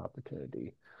also an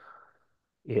opportunity.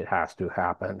 It has to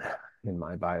happen, in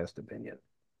my biased opinion.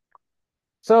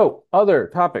 So, other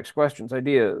topics, questions,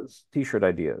 ideas, t-shirt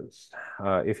ideas.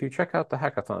 If you check out the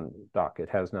hackathon doc, it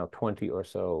has now 20 or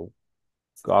so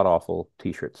god-awful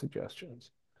t-shirt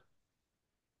suggestions.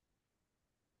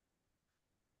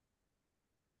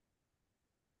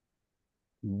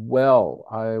 Well,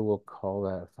 I will call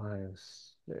that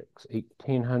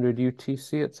 1800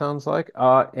 UTC, it sounds like.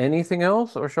 Anything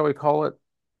else, or shall we call it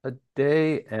a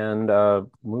day and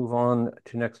move on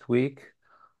to next week?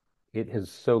 It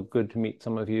is so good to meet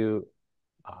some of you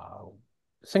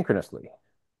synchronously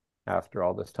after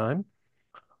all this time.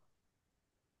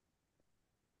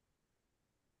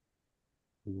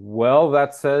 Well,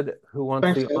 that said, who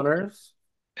wants the honors?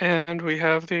 And we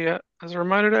have the, as a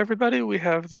reminder to everybody, we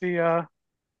have the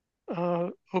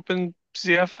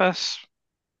OpenZFS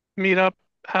meetup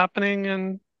happening,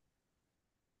 and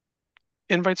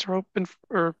invites are open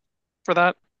for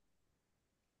that.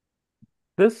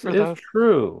 This is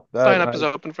true. Sign up is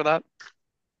open for that.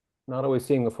 Not always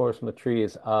seeing the forest from the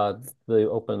trees. The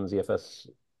OpenZFS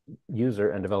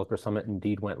user and developer summit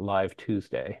indeed went live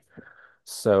Tuesday.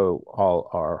 So all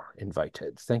are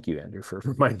invited. Thank you, Andrew, for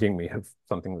reminding me of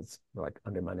something that's like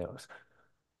under my nose.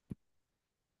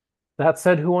 That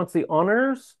said, who wants the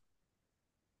honors?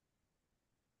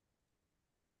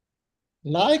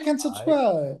 Like and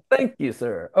subscribe. Thank you,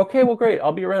 sir. Okay, well, great.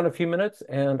 I'll be around a few minutes,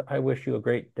 and I wish you a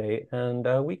great day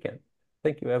and weekend.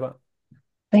 Thank you, Eva.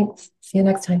 Thanks. See you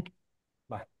next time.